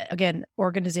again,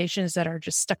 organizations that are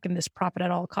just stuck in this profit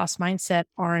at all cost mindset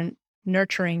aren't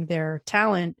nurturing their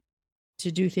talent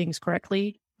to do things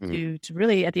correctly, to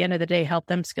really, at the end of the day, help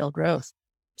them scale growth.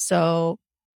 So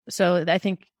I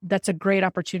think that's a great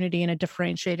opportunity and a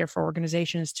differentiator for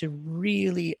organizations to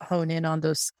really hone in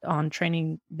on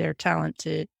training their talent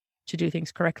to do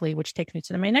things correctly, which takes me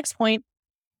to my next point.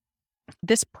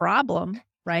 This problem,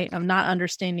 right, of not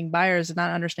understanding buyers and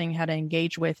not understanding how to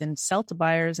engage with and sell to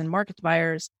buyers and market to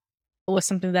buyers was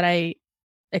something that I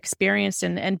experienced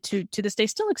and to this day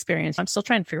still experience. I'm still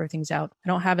trying to figure things out. I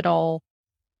don't have it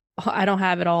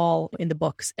all in the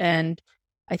books. And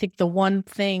I think the one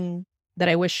thing that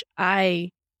I wish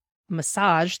I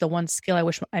massaged, the one skill I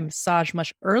wish I massaged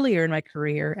much earlier in my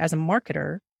career as a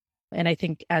marketer, and I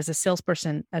think as a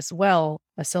salesperson as well,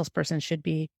 a salesperson should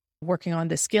be working on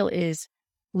this skill, is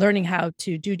learning how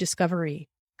to do discovery,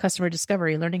 customer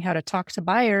discovery, learning how to talk to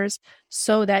buyers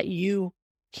so that you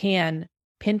can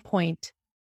pinpoint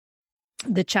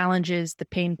the challenges, the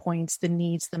pain points, the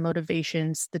needs, the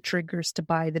motivations, the triggers to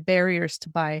buy, the barriers to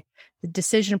buy, the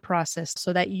decision process,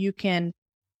 so that you can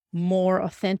more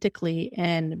authentically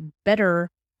and better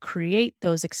create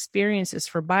those experiences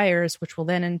for buyers, which will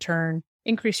then in turn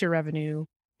increase your revenue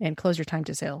and close your time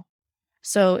to sale.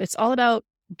 So it's all about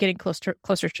getting closer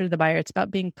to the buyer. It's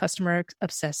about being customer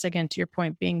obsessed. Again, to your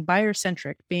point, being buyer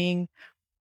centric, being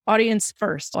audience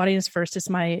first. Audience first is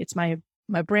my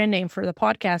brand name for the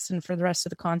podcast and for the rest of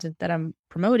the content that I'm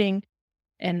promoting.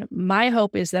 And my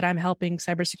hope is that I'm helping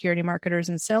cybersecurity marketers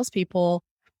and salespeople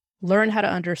learn how to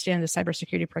understand the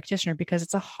cybersecurity practitioner, because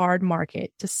it's a hard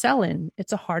market to sell in.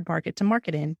 It's a hard market to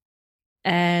market in.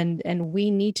 And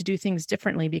we need to do things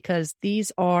differently, because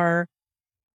these are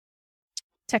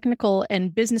technical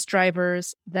and business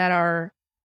drivers that are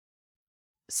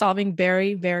solving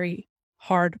very, very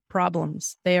hard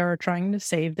problems. They are trying to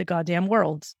save the goddamn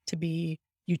world, to be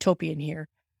utopian here,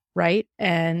 right?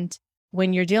 And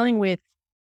when you're dealing with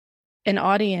an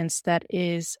audience that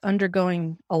is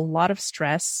undergoing a lot of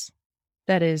stress,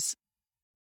 that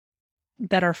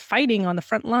are fighting on the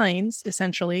front lines,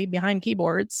 essentially behind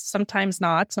keyboards, sometimes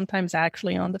not, sometimes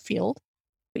actually on the field,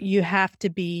 you have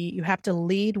to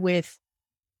lead with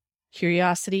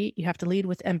curiosity. You have to lead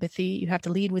with empathy. You have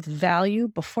to lead with value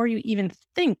before you even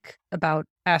think about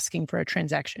asking for a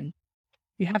transaction.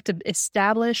 You have to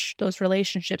establish those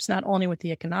relationships, not only with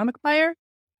the economic buyer,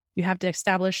 you have to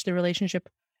establish the relationship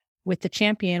with the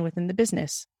champion within the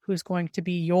business, who's going to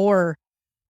be your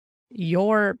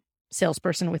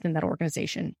salesperson within that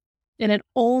organization. And it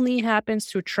only happens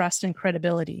through trust and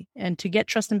credibility. And to get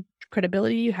trust and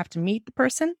credibility, you have to meet the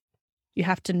person. You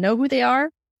have to know who they are.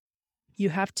 You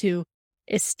have to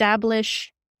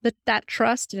establish that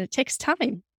trust, and it takes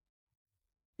time.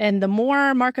 And the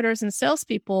more marketers and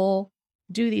salespeople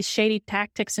do these shady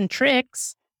tactics and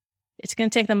tricks, it's going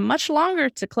to take them much longer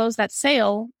to close that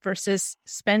sale versus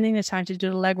spending the time to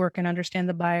do the legwork and understand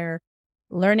the buyer,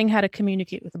 learning how to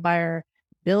communicate with the buyer,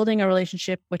 building a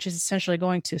relationship, which is essentially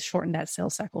going to shorten that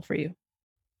sales cycle for you.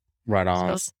 Right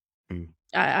on. So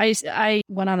I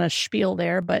went on a spiel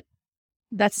there, but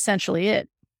that's essentially it.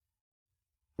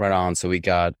 Right on. So we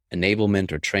got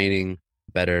enablement or training,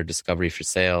 better discovery for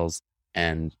sales,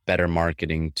 and better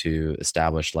marketing to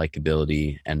establish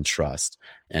likability and trust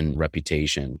and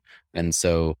reputation. And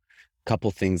so a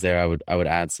couple things there I would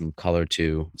add some color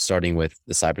to, starting with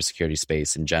the cybersecurity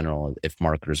space in general. If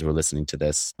marketers who are listening to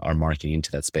this are marketing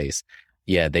into that space,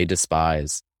 yeah, they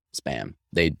despise spam.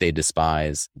 They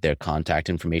despise their contact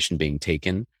information being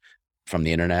taken from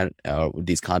the internet,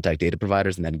 these contact data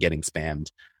providers, and then getting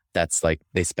spammed. that's like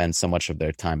they spend so much of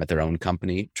their time at their own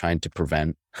company trying to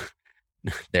prevent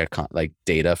their like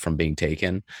data from being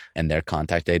taken, and their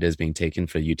contact data is being taken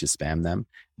for you to spam them.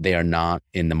 They are not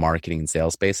in the marketing and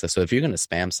sales space. So if you're going to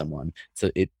spam someone,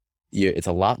 it's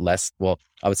a lot less. Well,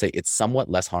 I would say it's somewhat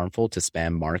less harmful to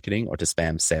spam marketing or to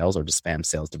spam sales or to spam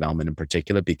sales development in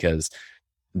particular, because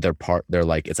they're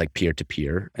like, it's like peer to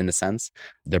peer in a sense.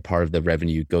 They're part of the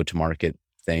revenue go to market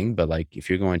thing. But like, if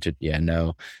you're going to,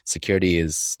 no, security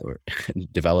is, or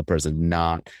developers are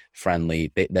not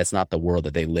friendly. That's not the world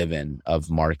that they live in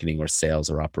of marketing or sales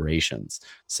or operations.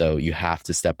 So you have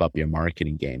to step up your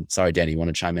marketing game. Sorry, Danny, you want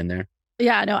to chime in there?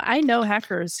 Yeah, no, I know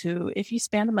hackers who, if you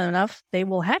spam them enough, they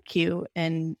will hack you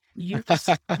and use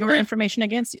your information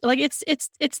against you. Like it's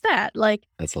that. Like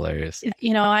That's hilarious.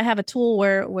 I have a tool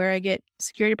where I get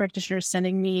security practitioners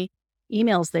sending me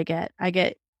emails I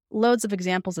get loads of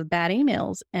examples of bad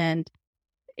emails, and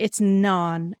it's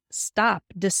non-stop.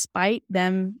 Despite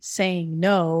them saying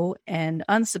no and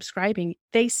unsubscribing,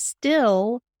 they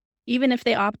still, even if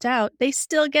they opt out, they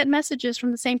still get messages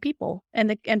from the same people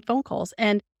and phone calls.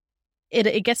 And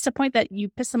it gets to the point that you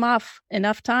piss them off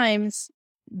enough times,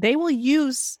 they will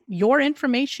use your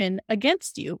information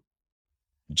against you.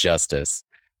 Justice.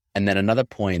 And then another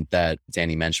point that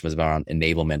Danny mentioned was about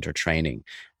enablement or training.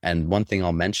 And one thing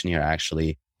I'll mention here,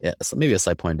 actually, maybe a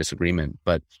slight point of disagreement,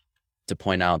 but to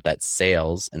point out that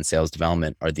sales and sales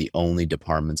development are the only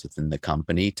departments within the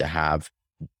company to have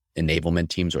enablement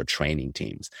teams or training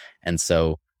teams. And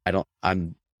so I don't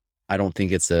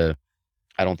think it's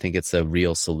a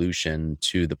real solution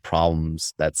to the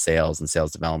problems that sales and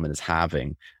sales development is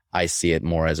having. I see it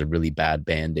more as a really bad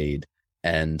Band-Aid.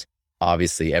 And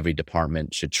obviously every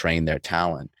department should train their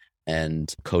talent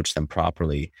and coach them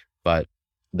properly. But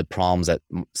the problems that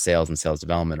sales and sales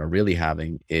development are really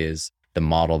having is the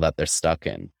model that they're stuck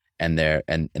in. And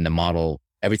the model,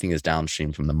 everything is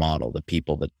downstream from the model, the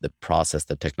people, the process,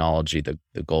 the technology, the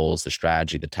goals, the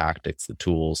strategy, the tactics, the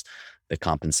tools, the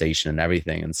compensation, and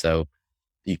everything. And so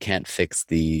you can't fix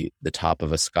the top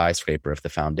of a skyscraper if the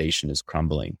foundation is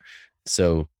crumbling.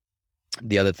 So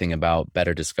the other thing about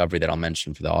better discovery that I'll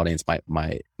mention for the audience,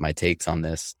 my takes on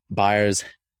this: buyers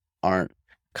aren't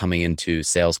coming into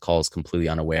sales calls completely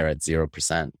unaware at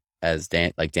 0%. As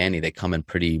Danny, they come in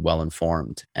pretty well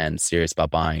informed and serious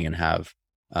about buying and have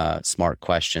smart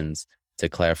questions to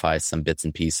clarify some bits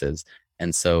and pieces.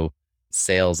 And so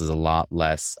sales is a lot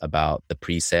less about the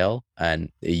pre-sale.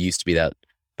 And it used to be that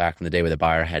back in the day where the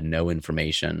buyer had no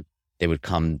information, they would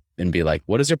come and be like,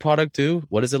 what does your product do?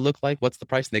 What does it look like? What's the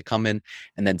price? And they come in,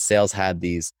 and then sales had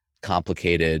these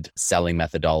complicated selling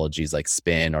methodologies like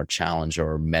spin or challenge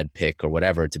or med pick or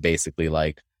whatever to basically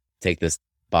like take this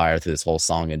buyer through this whole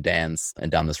song and dance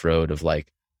and down this road of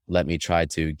like, let me try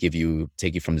to take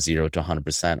you from 0 to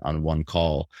 100% on one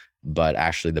call. But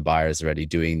actually the buyer is already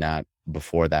doing that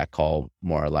before that call,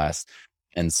 more or less.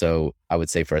 And so I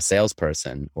would say for a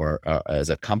salesperson or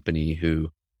as a company, who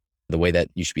the way that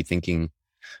you should be thinking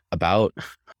about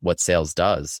what sales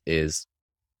does is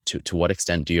to what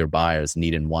extent do your buyers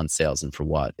need and want sales, and for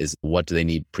what do they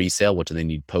need pre-sale? What do they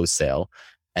need post-sale?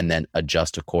 And then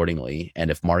adjust accordingly.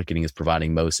 And if marketing is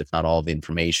providing most, if not all, the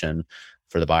information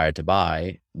for the buyer to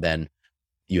buy, then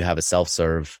you have a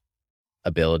self-serve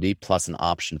ability plus an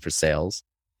option for sales.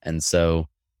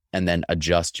 And then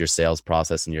adjust your sales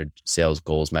process and your sales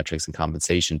goals, metrics, and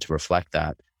compensation to reflect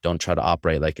that. Don't try to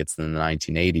operate like it's in the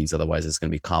 1980s. Otherwise, it's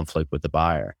going to be conflict with the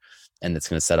buyer, and it's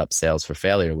going to set up sales for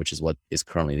failure, which is what is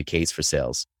currently the case for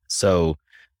sales. So,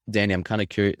 Danny, I'm kind of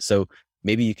curious. So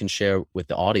maybe you can share with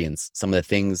the audience some of the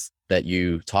things that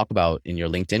you talk about in your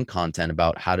LinkedIn content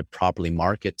about how to properly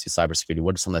market to cybersecurity.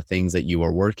 What are some of the things that you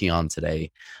are working on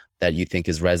today that you think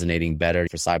is resonating better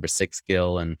for cyber six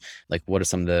skill? And like, what are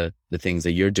some of the things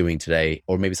that you're doing today,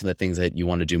 or maybe some of the things that you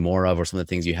want to do more of, or some of the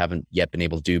things you haven't yet been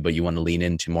able to do, but you want to lean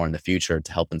into more in the future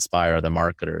to help inspire other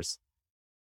marketers?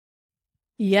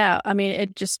 Yeah, I mean,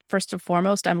 it just, first and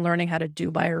foremost, I'm learning how to do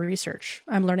buyer research.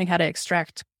 I'm learning how to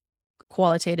extract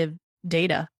qualitative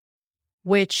data,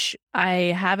 which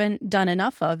I haven't done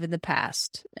enough of in the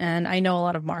past. And I know a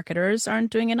lot of marketers aren't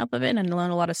doing enough of it, and I know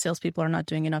a lot of salespeople are not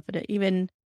doing enough of it, even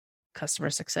customer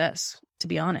success, to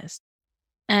be honest.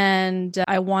 And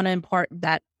I want to impart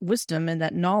that wisdom and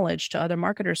that knowledge to other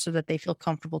marketers so that they feel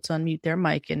comfortable to unmute their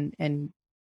mic and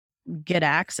get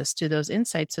access to those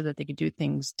insights so that they could do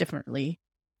things differently,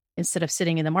 instead of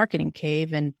sitting in the marketing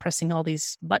cave and pressing all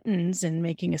these buttons and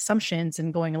making assumptions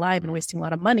and going live and wasting a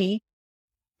lot of money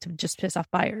to just piss off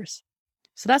buyers.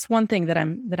 So that's one thing that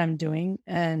I'm doing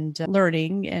and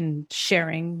learning and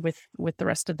sharing with the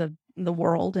rest of the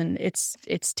world, and it's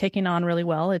taking on really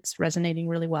well. It's resonating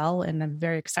really well, and I'm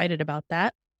very excited about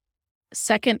that.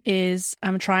 Second is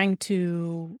I'm trying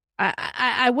to.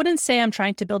 I wouldn't say I'm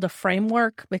trying to build a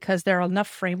framework because there are enough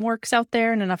frameworks out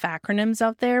there and enough acronyms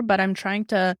out there, but I'm trying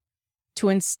to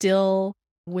instill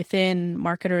within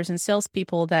marketers and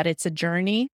salespeople that it's a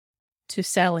journey to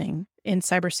selling in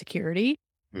cybersecurity.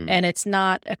 And it's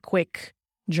not a quick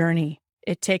journey.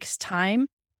 It takes time.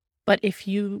 But if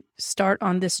you start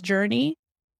on this journey,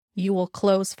 you will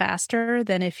close faster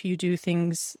than if you do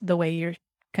things the way you're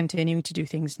continuing to do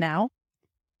things now.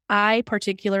 I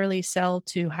particularly sell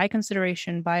to high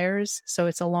consideration buyers. So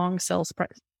it's a long sales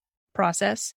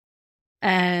process.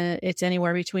 And it's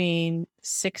anywhere between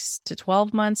 6 to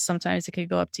 12 months. Sometimes it could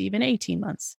go up to even 18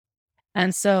 months.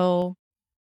 And so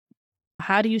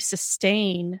how do you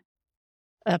sustain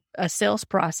a sales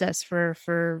process for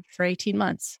 18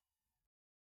 months?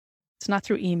 It's not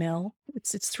through email.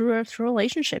 It's through a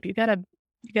relationship. You gotta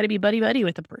be buddy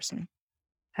with the person.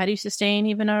 How do you sustain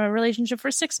even a relationship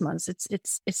for 6 months?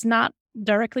 It's not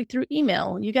directly through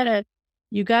email. You gotta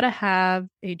have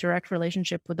a direct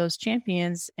relationship with those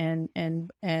champions and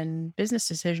business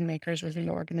decision makers within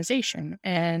the organization.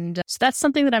 And so that's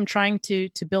something that I'm trying to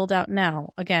build out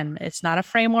now. Again, it's not a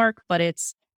framework, but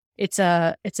it's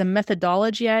a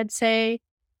methodology, I'd say,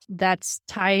 that's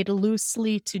tied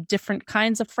loosely to different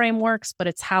kinds of frameworks, but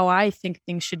it's how I think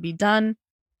things should be done.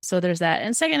 So there's that.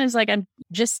 And second is like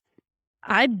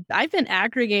I've been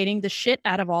aggregating the shit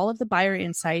out of all of the buyer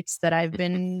insights that I've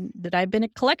been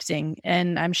collecting,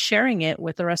 and I'm sharing it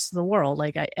with the rest of the world.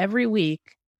 Like every week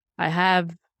I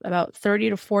have about 30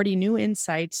 to 40 new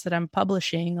insights that I'm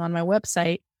publishing on my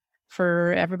website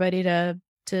for everybody to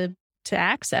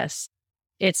access.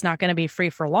 It's not going to be free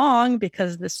for long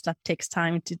because this stuff takes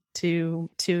time to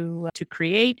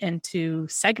create and to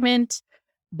segment.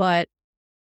 But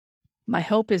my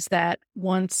hope is that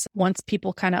once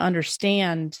people kind of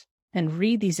understand and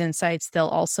read these insights, they'll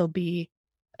also be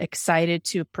excited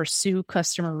to pursue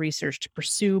customer research, to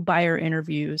pursue buyer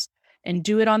interviews, and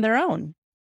do it on their own.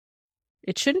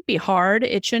 It shouldn't be hard.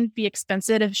 It shouldn't be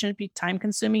expensive. It shouldn't be time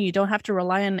consuming. You don't have to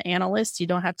rely on analysts. You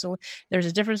don't have to. There's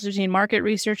a difference between market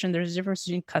research and there's a difference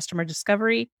between customer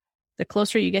discovery. The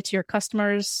closer you get to your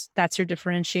customers, that's your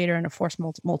differentiator and a force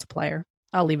multiplier.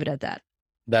 I'll leave it at that.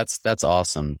 That's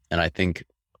awesome. And I think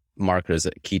marketers,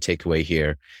 a key takeaway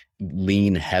here,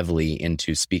 lean heavily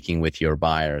into speaking with your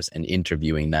buyers and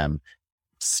interviewing them.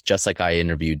 Just like I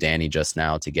interviewed Danny just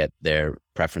now to get their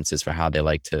preferences for how they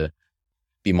like to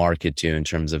be marketed to in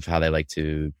terms of how they like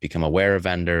to become aware of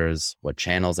vendors, what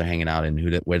channels they're hanging out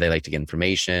in, where they like to get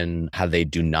information, how they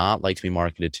do not like to be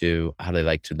marketed to, how they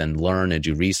like to then learn and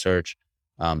do research.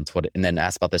 And then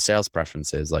ask about their sales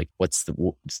preferences. Like what's the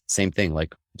same thing?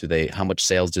 Like how much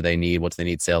sales do they need? What do they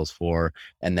need sales for?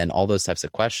 And then all those types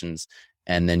of questions.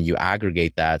 And then you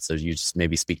aggregate that. So you just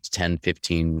maybe speak to 10,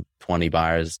 15, 20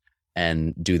 buyers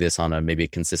and do this on maybe a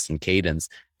consistent cadence.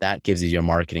 That gives you your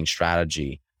marketing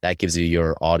strategy. That gives you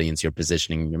your audience, your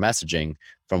positioning, your messaging,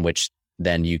 from which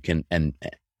then you can, and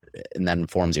that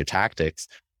informs your tactics,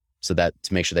 so that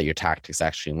to make sure that your tactics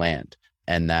actually land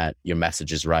and that your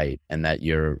message is right and that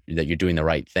you're doing the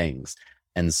right things.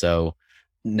 And so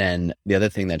then the other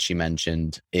thing that she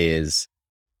mentioned is,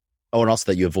 and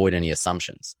also that you avoid any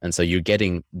assumptions. And so you're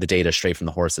getting the data straight from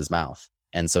the horse's mouth.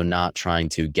 And so not trying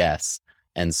to guess.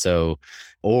 And so,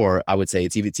 or I would say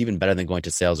it's even better than going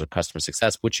to sales or customer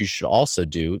success, which you should also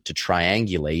do to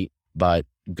triangulate, but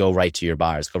go right to your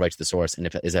buyers, go right to the source. And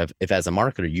if as a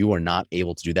marketer, you are not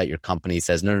able to do that, your company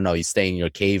says, no, you stay in your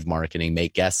cave marketing,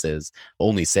 make guesses,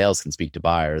 only sales can speak to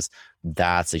buyers.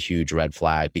 That's a huge red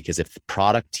flag, because if the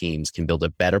product teams can build a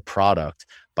better product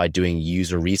by doing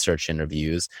user research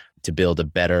interviews to build a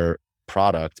better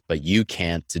product, but you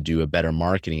can't to do a better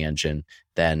marketing engine,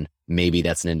 then maybe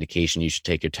that's an indication you should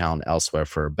take your talent elsewhere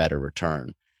for a better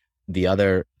return. The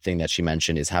other thing that she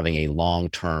mentioned is having a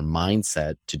long-term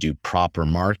mindset to do proper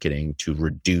marketing to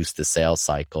reduce the sales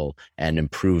cycle and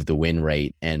improve the win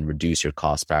rate and reduce your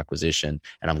cost per acquisition.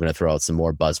 And I'm going to throw out some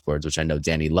more buzzwords, which I know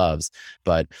Danny loves,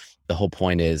 but the whole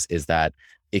point is that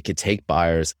it could take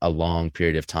buyers a long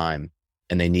period of time,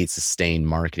 and they need sustained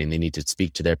marketing. They need to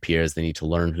speak to their peers. They need to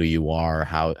learn who you are,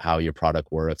 how your product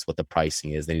works, what the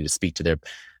pricing is. They need to speak to their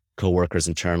coworkers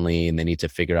internally, and they need to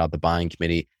figure out the buying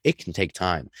committee. It can take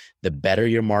time. The better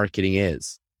your marketing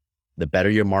is, the better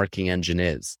your marketing engine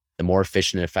is, the more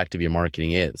efficient and effective your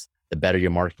marketing is, the better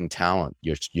your marketing talent,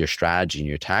 your strategy and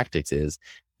your tactics is,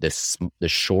 the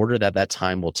shorter that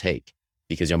time will take,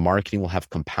 because your marketing will have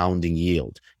compounding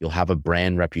yield. You'll have a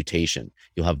brand reputation.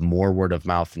 You'll have more word of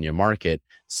mouth in your market.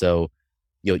 So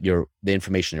the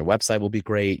information on your website will be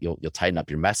great. You'll tighten up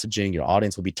your messaging. Your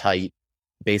audience will be tight.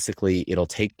 Basically, it'll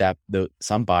take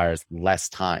some buyers less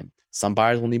time. Some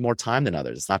buyers will need more time than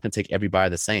others. It's not going to take every buyer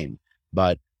the same,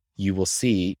 but you will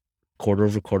see quarter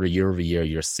over quarter, year over year,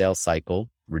 your sales cycle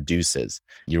reduces,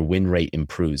 your win rate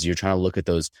improves. You're trying to look at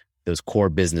those core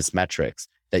business metrics,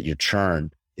 that your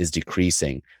churn is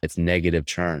decreasing. It's negative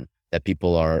churn, that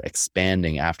people are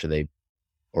expanding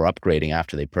or upgrading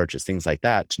after they purchase, things like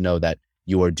that, to know that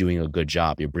you are doing a good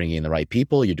job. You're bringing in the right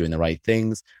people, you're doing the right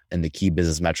things, and the key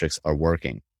business metrics are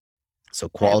working. So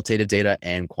qualitative data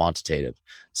and quantitative.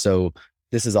 So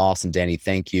this is awesome, Danny.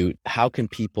 Thank you. How can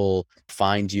people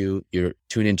find you?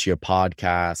 Tune into your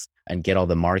podcast and get all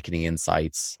the marketing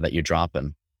insights that you're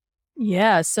dropping.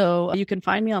 Yeah. So you can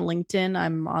find me on LinkedIn.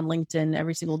 I'm on LinkedIn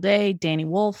every single day, Danny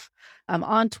Wolf. I'm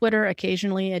on Twitter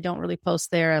occasionally. I don't really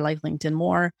post there. I like LinkedIn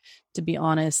more, to be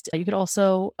honest. You could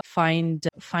also find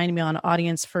me on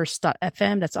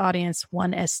audiencefirst.fm. That's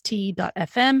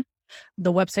audience1st.fm.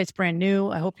 The website's brand new.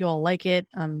 I hope you all like it.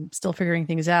 I'm still figuring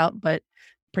things out, but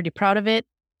pretty proud of it.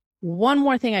 One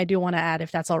more thing I do want to add, if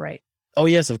that's all right. Oh,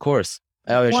 yes, of course.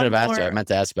 I should have asked you. I meant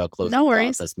to ask you about closing. No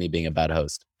worries. That's me being a bad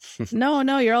host. No,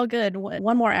 you're all good.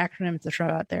 One more acronym to throw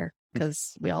out there,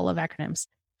 because we all love acronyms.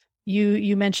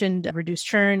 You mentioned reduced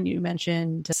churn. You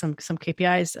mentioned some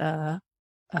KPIs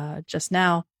just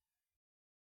now.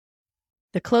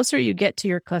 The closer you get to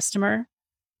your customer,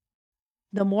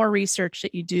 the more research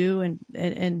that you do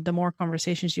and the more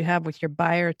conversations you have with your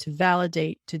buyer to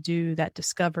validate, to do that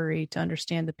discovery, to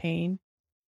understand the pain,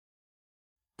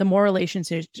 the more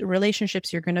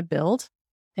relationships you're going to build.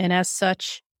 And as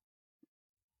such,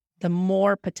 the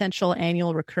more potential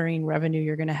annual recurring revenue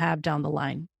you're going to have down the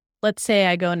line. Let's say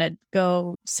I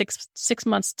go 6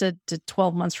 months to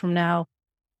 12 months from now,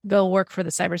 go work for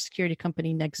the cybersecurity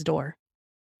company next door.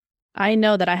 I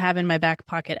know that I have in my back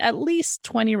pocket at least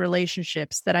 20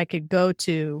 relationships that I could go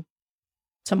to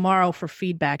tomorrow for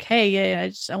feedback. Hey, yeah,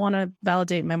 I want to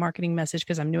validate my marketing message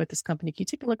because I'm new at this company. Can you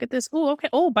take a look at this? Oh, okay.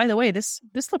 Oh, by the way, this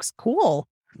looks cool.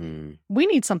 We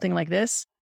need something like this.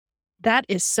 That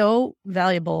is so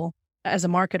valuable as a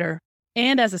marketer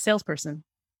and as a salesperson,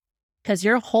 because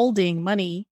you're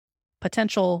holding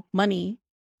potential money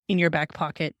in your back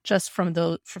pocket just from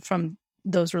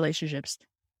those relationships.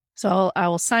 So I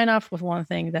will sign off with one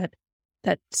thing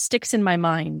that sticks in my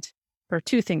mind, or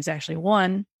two things actually.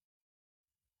 One,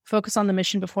 focus on the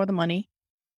mission before the money.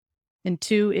 And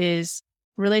two is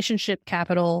relationship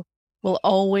capital will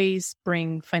always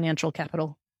bring financial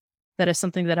capital. That is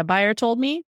something that a buyer told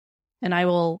me, and I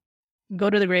will go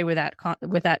to the grave with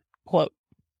that quote.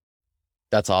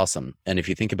 That's awesome. And if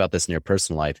you think about this in your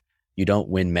personal life, you don't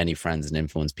win many friends and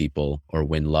influence people or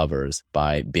win lovers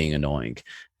by being annoying.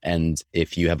 And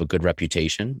if you have a good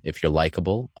reputation, if you're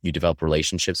likable, you develop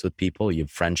relationships with people, you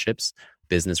have friendships,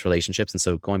 business relationships. And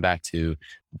so going back to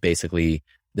basically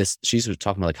this, she's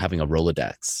talking about like having a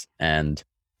Rolodex and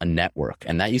a network.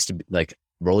 And that used to be like,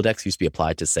 Rolodex used to be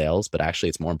applied to sales, but actually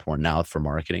it's more important now for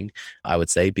marketing, I would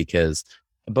say, because,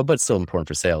 but it's still important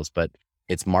for sales, but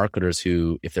it's marketers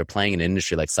who, if they're playing an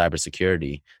industry like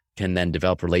cybersecurity, can then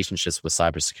develop relationships with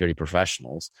cybersecurity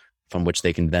professionals from which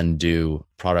they can then do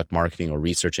product marketing or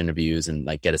research interviews and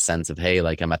like get a sense of, hey,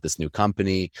 like I'm at this new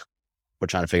company. We're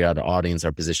trying to figure out our audience,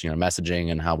 our positioning, our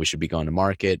messaging, and how we should be going to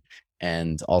market.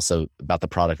 And also about the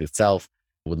product itself.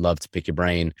 Would love to pick your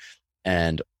brain.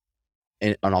 And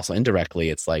also indirectly,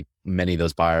 it's like many of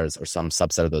those buyers or some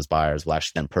subset of those buyers will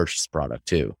actually then purchase product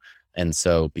too. And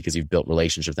so because you've built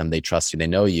relationships with them, they trust you, they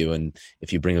know you. And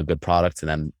if you bring a good product to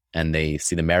them and they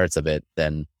see the merits of it,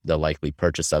 then they'll likely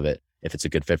purchase of it if it's a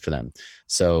good fit for them.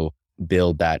 So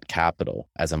build that capital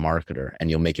as a marketer,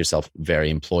 and you'll make yourself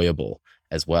very employable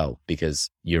as well, because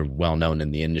you're well known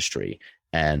in the industry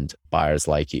and buyers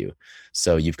like you.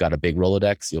 So you've got a big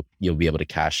Rolodex. You'll be able to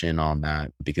cash in on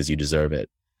that because you deserve it.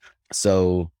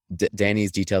 So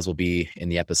Danny's details will be in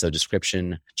the episode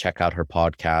description. Check out her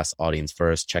podcast, Audience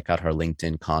First. Check out her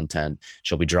LinkedIn content.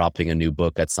 She'll be dropping a new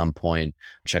book at some point.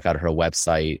 Check out her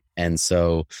website. And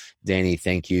so, Danny,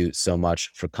 thank you so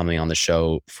much for coming on the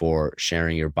show, for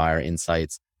sharing your buyer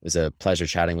insights. It was a pleasure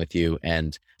chatting with you.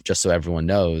 And just so everyone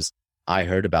knows, I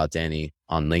heard about Danny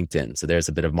on LinkedIn. So there's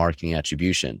a bit of marketing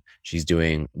attribution. She's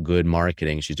doing good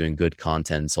marketing. She's doing good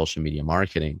content, social media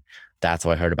marketing. That's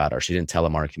how I heard about her. She didn't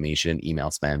telemarket me. She didn't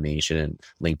email spam me. She didn't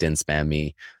LinkedIn spam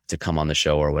me to come on the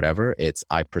show or whatever.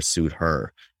 I pursued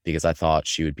her because I thought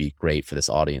she would be great for this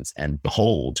audience. And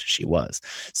behold, she was.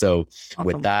 So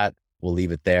With that, we'll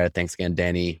leave it there. Thanks again,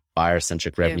 Danny.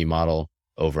 Buyer-centric revenue model.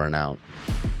 over and out.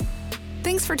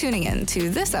 Thanks for tuning in to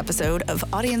this episode of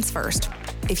Audience First.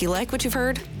 If you like what you've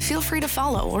heard, feel free to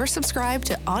follow or subscribe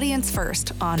to Audience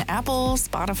First on Apple,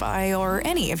 Spotify, or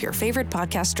any of your favorite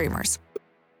podcast streamers.